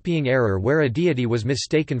a copying error where a deity was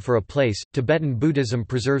mistaken for a place. Tibetan Buddhism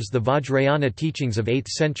preserves the Vajrayana teachings of 8th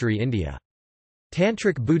century India.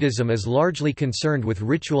 Tantric Buddhism is largely concerned with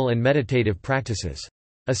ritual and meditative practices.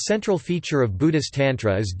 A central feature of Buddhist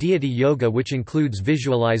Tantra is deity yoga, which includes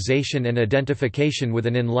visualization and identification with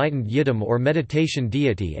an enlightened yidam or meditation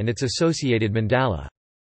deity and its associated mandala.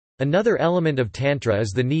 Another element of Tantra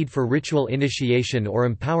is the need for ritual initiation or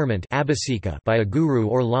empowerment by a guru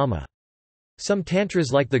or lama. Some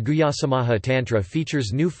tantras like the Guyasamaha Tantra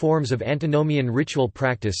features new forms of antinomian ritual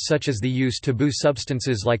practice, such as the use taboo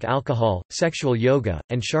substances like alcohol, sexual yoga,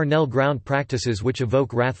 and charnel ground practices which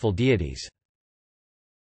evoke wrathful deities.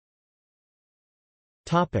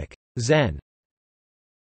 Zen.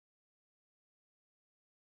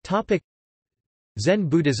 Zen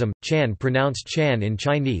Buddhism, Chan pronounced Chan in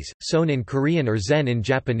Chinese, Son in Korean or Zen in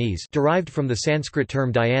Japanese, derived from the Sanskrit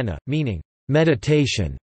term dhyana, meaning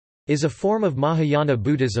meditation, is a form of Mahayana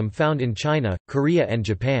Buddhism found in China, Korea and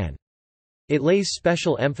Japan. It lays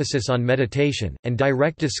special emphasis on meditation, and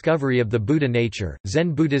direct discovery of the Buddha nature.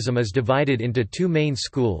 Zen Buddhism is divided into 2 main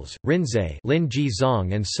schools, Rinzai Lin Ji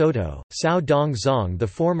Zong and Soto, Sao Dong Zong, the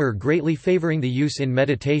former greatly favoring the use in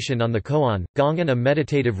meditation on the koan, gongan, a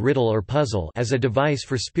meditative riddle or puzzle, as a device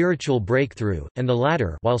for spiritual breakthrough, and the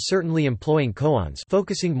latter, while certainly employing koans,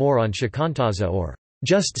 focusing more on shikantaza or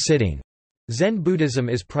just sitting. Zen Buddhism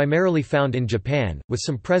is primarily found in Japan, with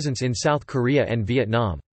some presence in South Korea and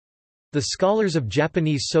Vietnam. The scholars of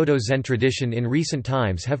Japanese Soto Zen tradition in recent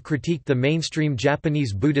times have critiqued the mainstream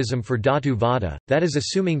Japanese Buddhism for Dhatu Vada, that is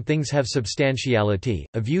assuming things have substantiality,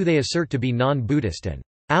 a view they assert to be non-Buddhist and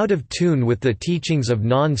out of tune with the teachings of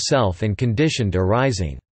non-self and conditioned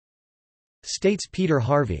arising, states Peter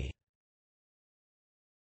Harvey.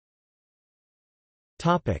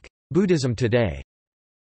 Buddhism today.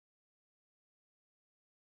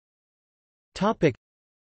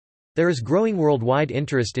 There is growing worldwide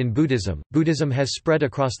interest in Buddhism. Buddhism has spread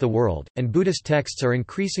across the world, and Buddhist texts are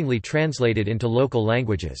increasingly translated into local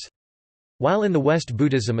languages. While in the West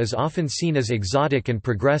Buddhism is often seen as exotic and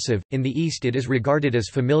progressive, in the East it is regarded as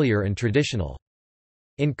familiar and traditional.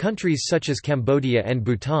 In countries such as Cambodia and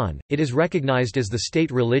Bhutan, it is recognized as the state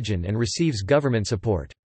religion and receives government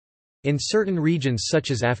support. In certain regions such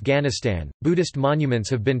as Afghanistan, Buddhist monuments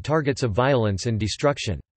have been targets of violence and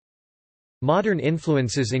destruction. Modern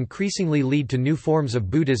influences increasingly lead to new forms of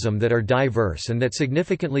Buddhism that are diverse and that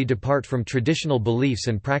significantly depart from traditional beliefs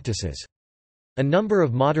and practices. A number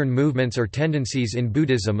of modern movements or tendencies in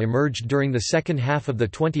Buddhism emerged during the second half of the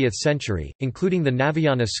 20th century, including the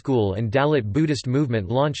Navayana school and Dalit Buddhist movement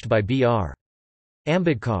launched by Br.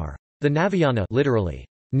 Ambedkar. The Navayana, literally,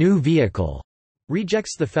 new vehicle,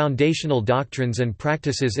 Rejects the foundational doctrines and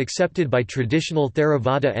practices accepted by traditional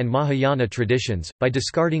Theravada and Mahayana traditions, by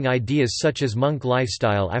discarding ideas such as monk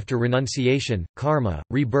lifestyle after renunciation, karma,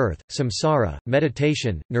 rebirth, samsara,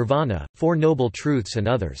 meditation, nirvana, Four Noble Truths and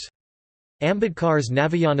others. Ambedkar's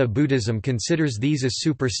Navayana Buddhism considers these as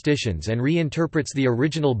superstitions and reinterprets the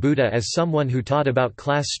original Buddha as someone who taught about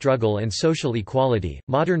class struggle and social equality.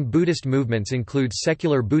 Modern Buddhist movements include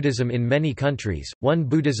secular Buddhism in many countries, One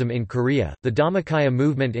Buddhism in Korea, the Dhammakaya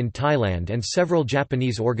movement in Thailand, and several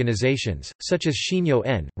Japanese organizations, such as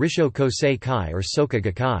Shinyo-en, Risho Kosei Kai, or Soka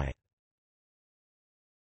Gakkai.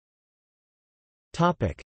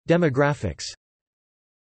 Demographics.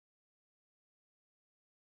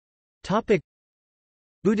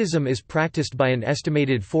 Buddhism is practiced by an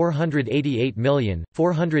estimated 488 million,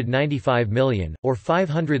 495 million, or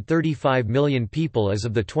 535 million people as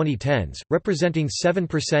of the 2010s, representing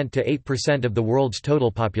 7% to 8% of the world's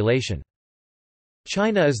total population.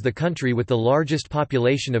 China is the country with the largest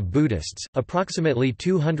population of Buddhists, approximately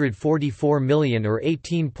 244 million or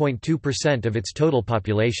 18.2% of its total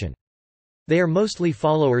population. They are mostly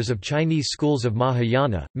followers of Chinese schools of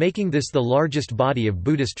Mahayana, making this the largest body of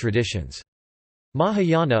Buddhist traditions.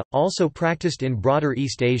 Mahayana, also practiced in broader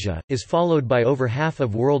East Asia, is followed by over half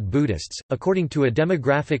of world Buddhists. According to a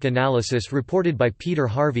demographic analysis reported by Peter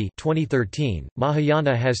Harvey 2013,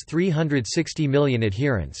 Mahayana has 360 million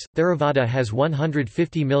adherents, Theravada has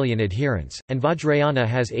 150 million adherents, and Vajrayana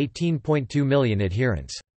has 18.2 million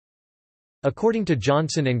adherents. According to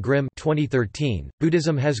Johnson and Grimm 2013,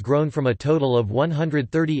 Buddhism has grown from a total of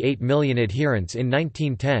 138 million adherents in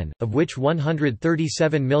 1910, of which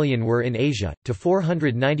 137 million were in Asia, to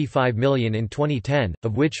 495 million in 2010,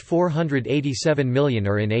 of which 487 million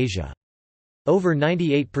are in Asia. Over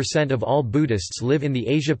 98% of all Buddhists live in the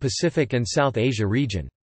Asia-Pacific and South Asia region.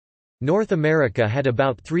 North America had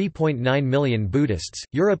about 3.9 million Buddhists,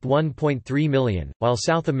 Europe 1.3 million, while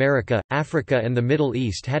South America, Africa and the Middle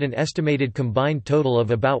East had an estimated combined total of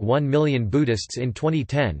about 1 million Buddhists in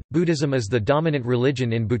 2010. Buddhism is the dominant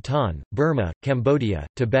religion in Bhutan, Burma, Cambodia,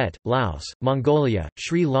 Tibet, Laos, Mongolia,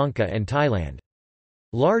 Sri Lanka and Thailand.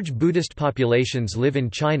 Large Buddhist populations live in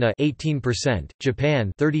China 18%,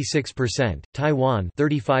 Japan 36%, Taiwan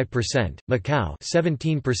 35%, Macau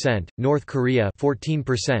 17%, North Korea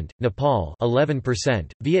 14%, Nepal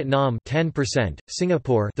 11%, Vietnam 10%,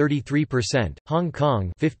 Singapore 33%, Hong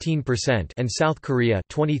Kong 15%, and South Korea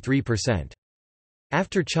 23%.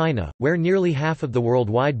 After China, where nearly half of the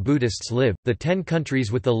worldwide Buddhists live, the 10 countries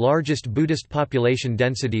with the largest Buddhist population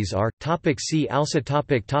densities are. See also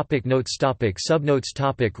Notes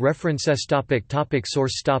Subnotes References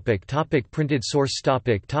Source Printed source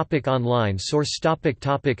Online source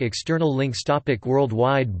External links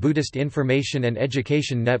Worldwide Buddhist Information and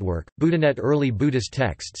Education Network, BuddhaNet Early Buddhist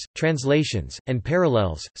Texts, Translations, and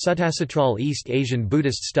Parallels, Sutasatral East Asian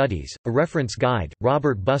Buddhist Studies, a Reference Guide,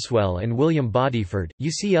 Robert Buswell and William Bodiford,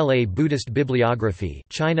 UCLA Buddhist Bibliography,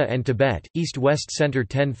 China and Tibet, East-West Center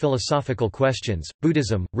 10 Philosophical Questions,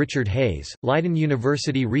 Buddhism, Richard Hayes, Leiden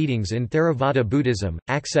University Readings in Theravada Buddhism,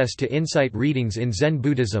 Access to Insight Readings in Zen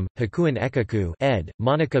Buddhism, Hakuin Ekaku ed.,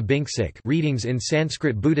 Monica Binksik Readings in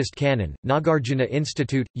Sanskrit Buddhist Canon, Nagarjuna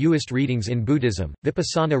Institute, Uist Readings in Buddhism,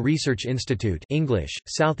 Vipassana Research Institute English,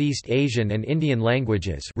 Southeast Asian and Indian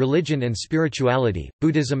Languages Religion and Spirituality,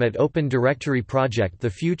 Buddhism at Open Directory Project The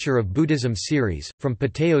Future of Buddhism Series, From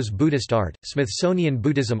Pateo's Buddhist Art, Smithsonian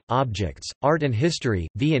Buddhism, Objects, Art and History,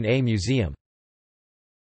 V&A Museum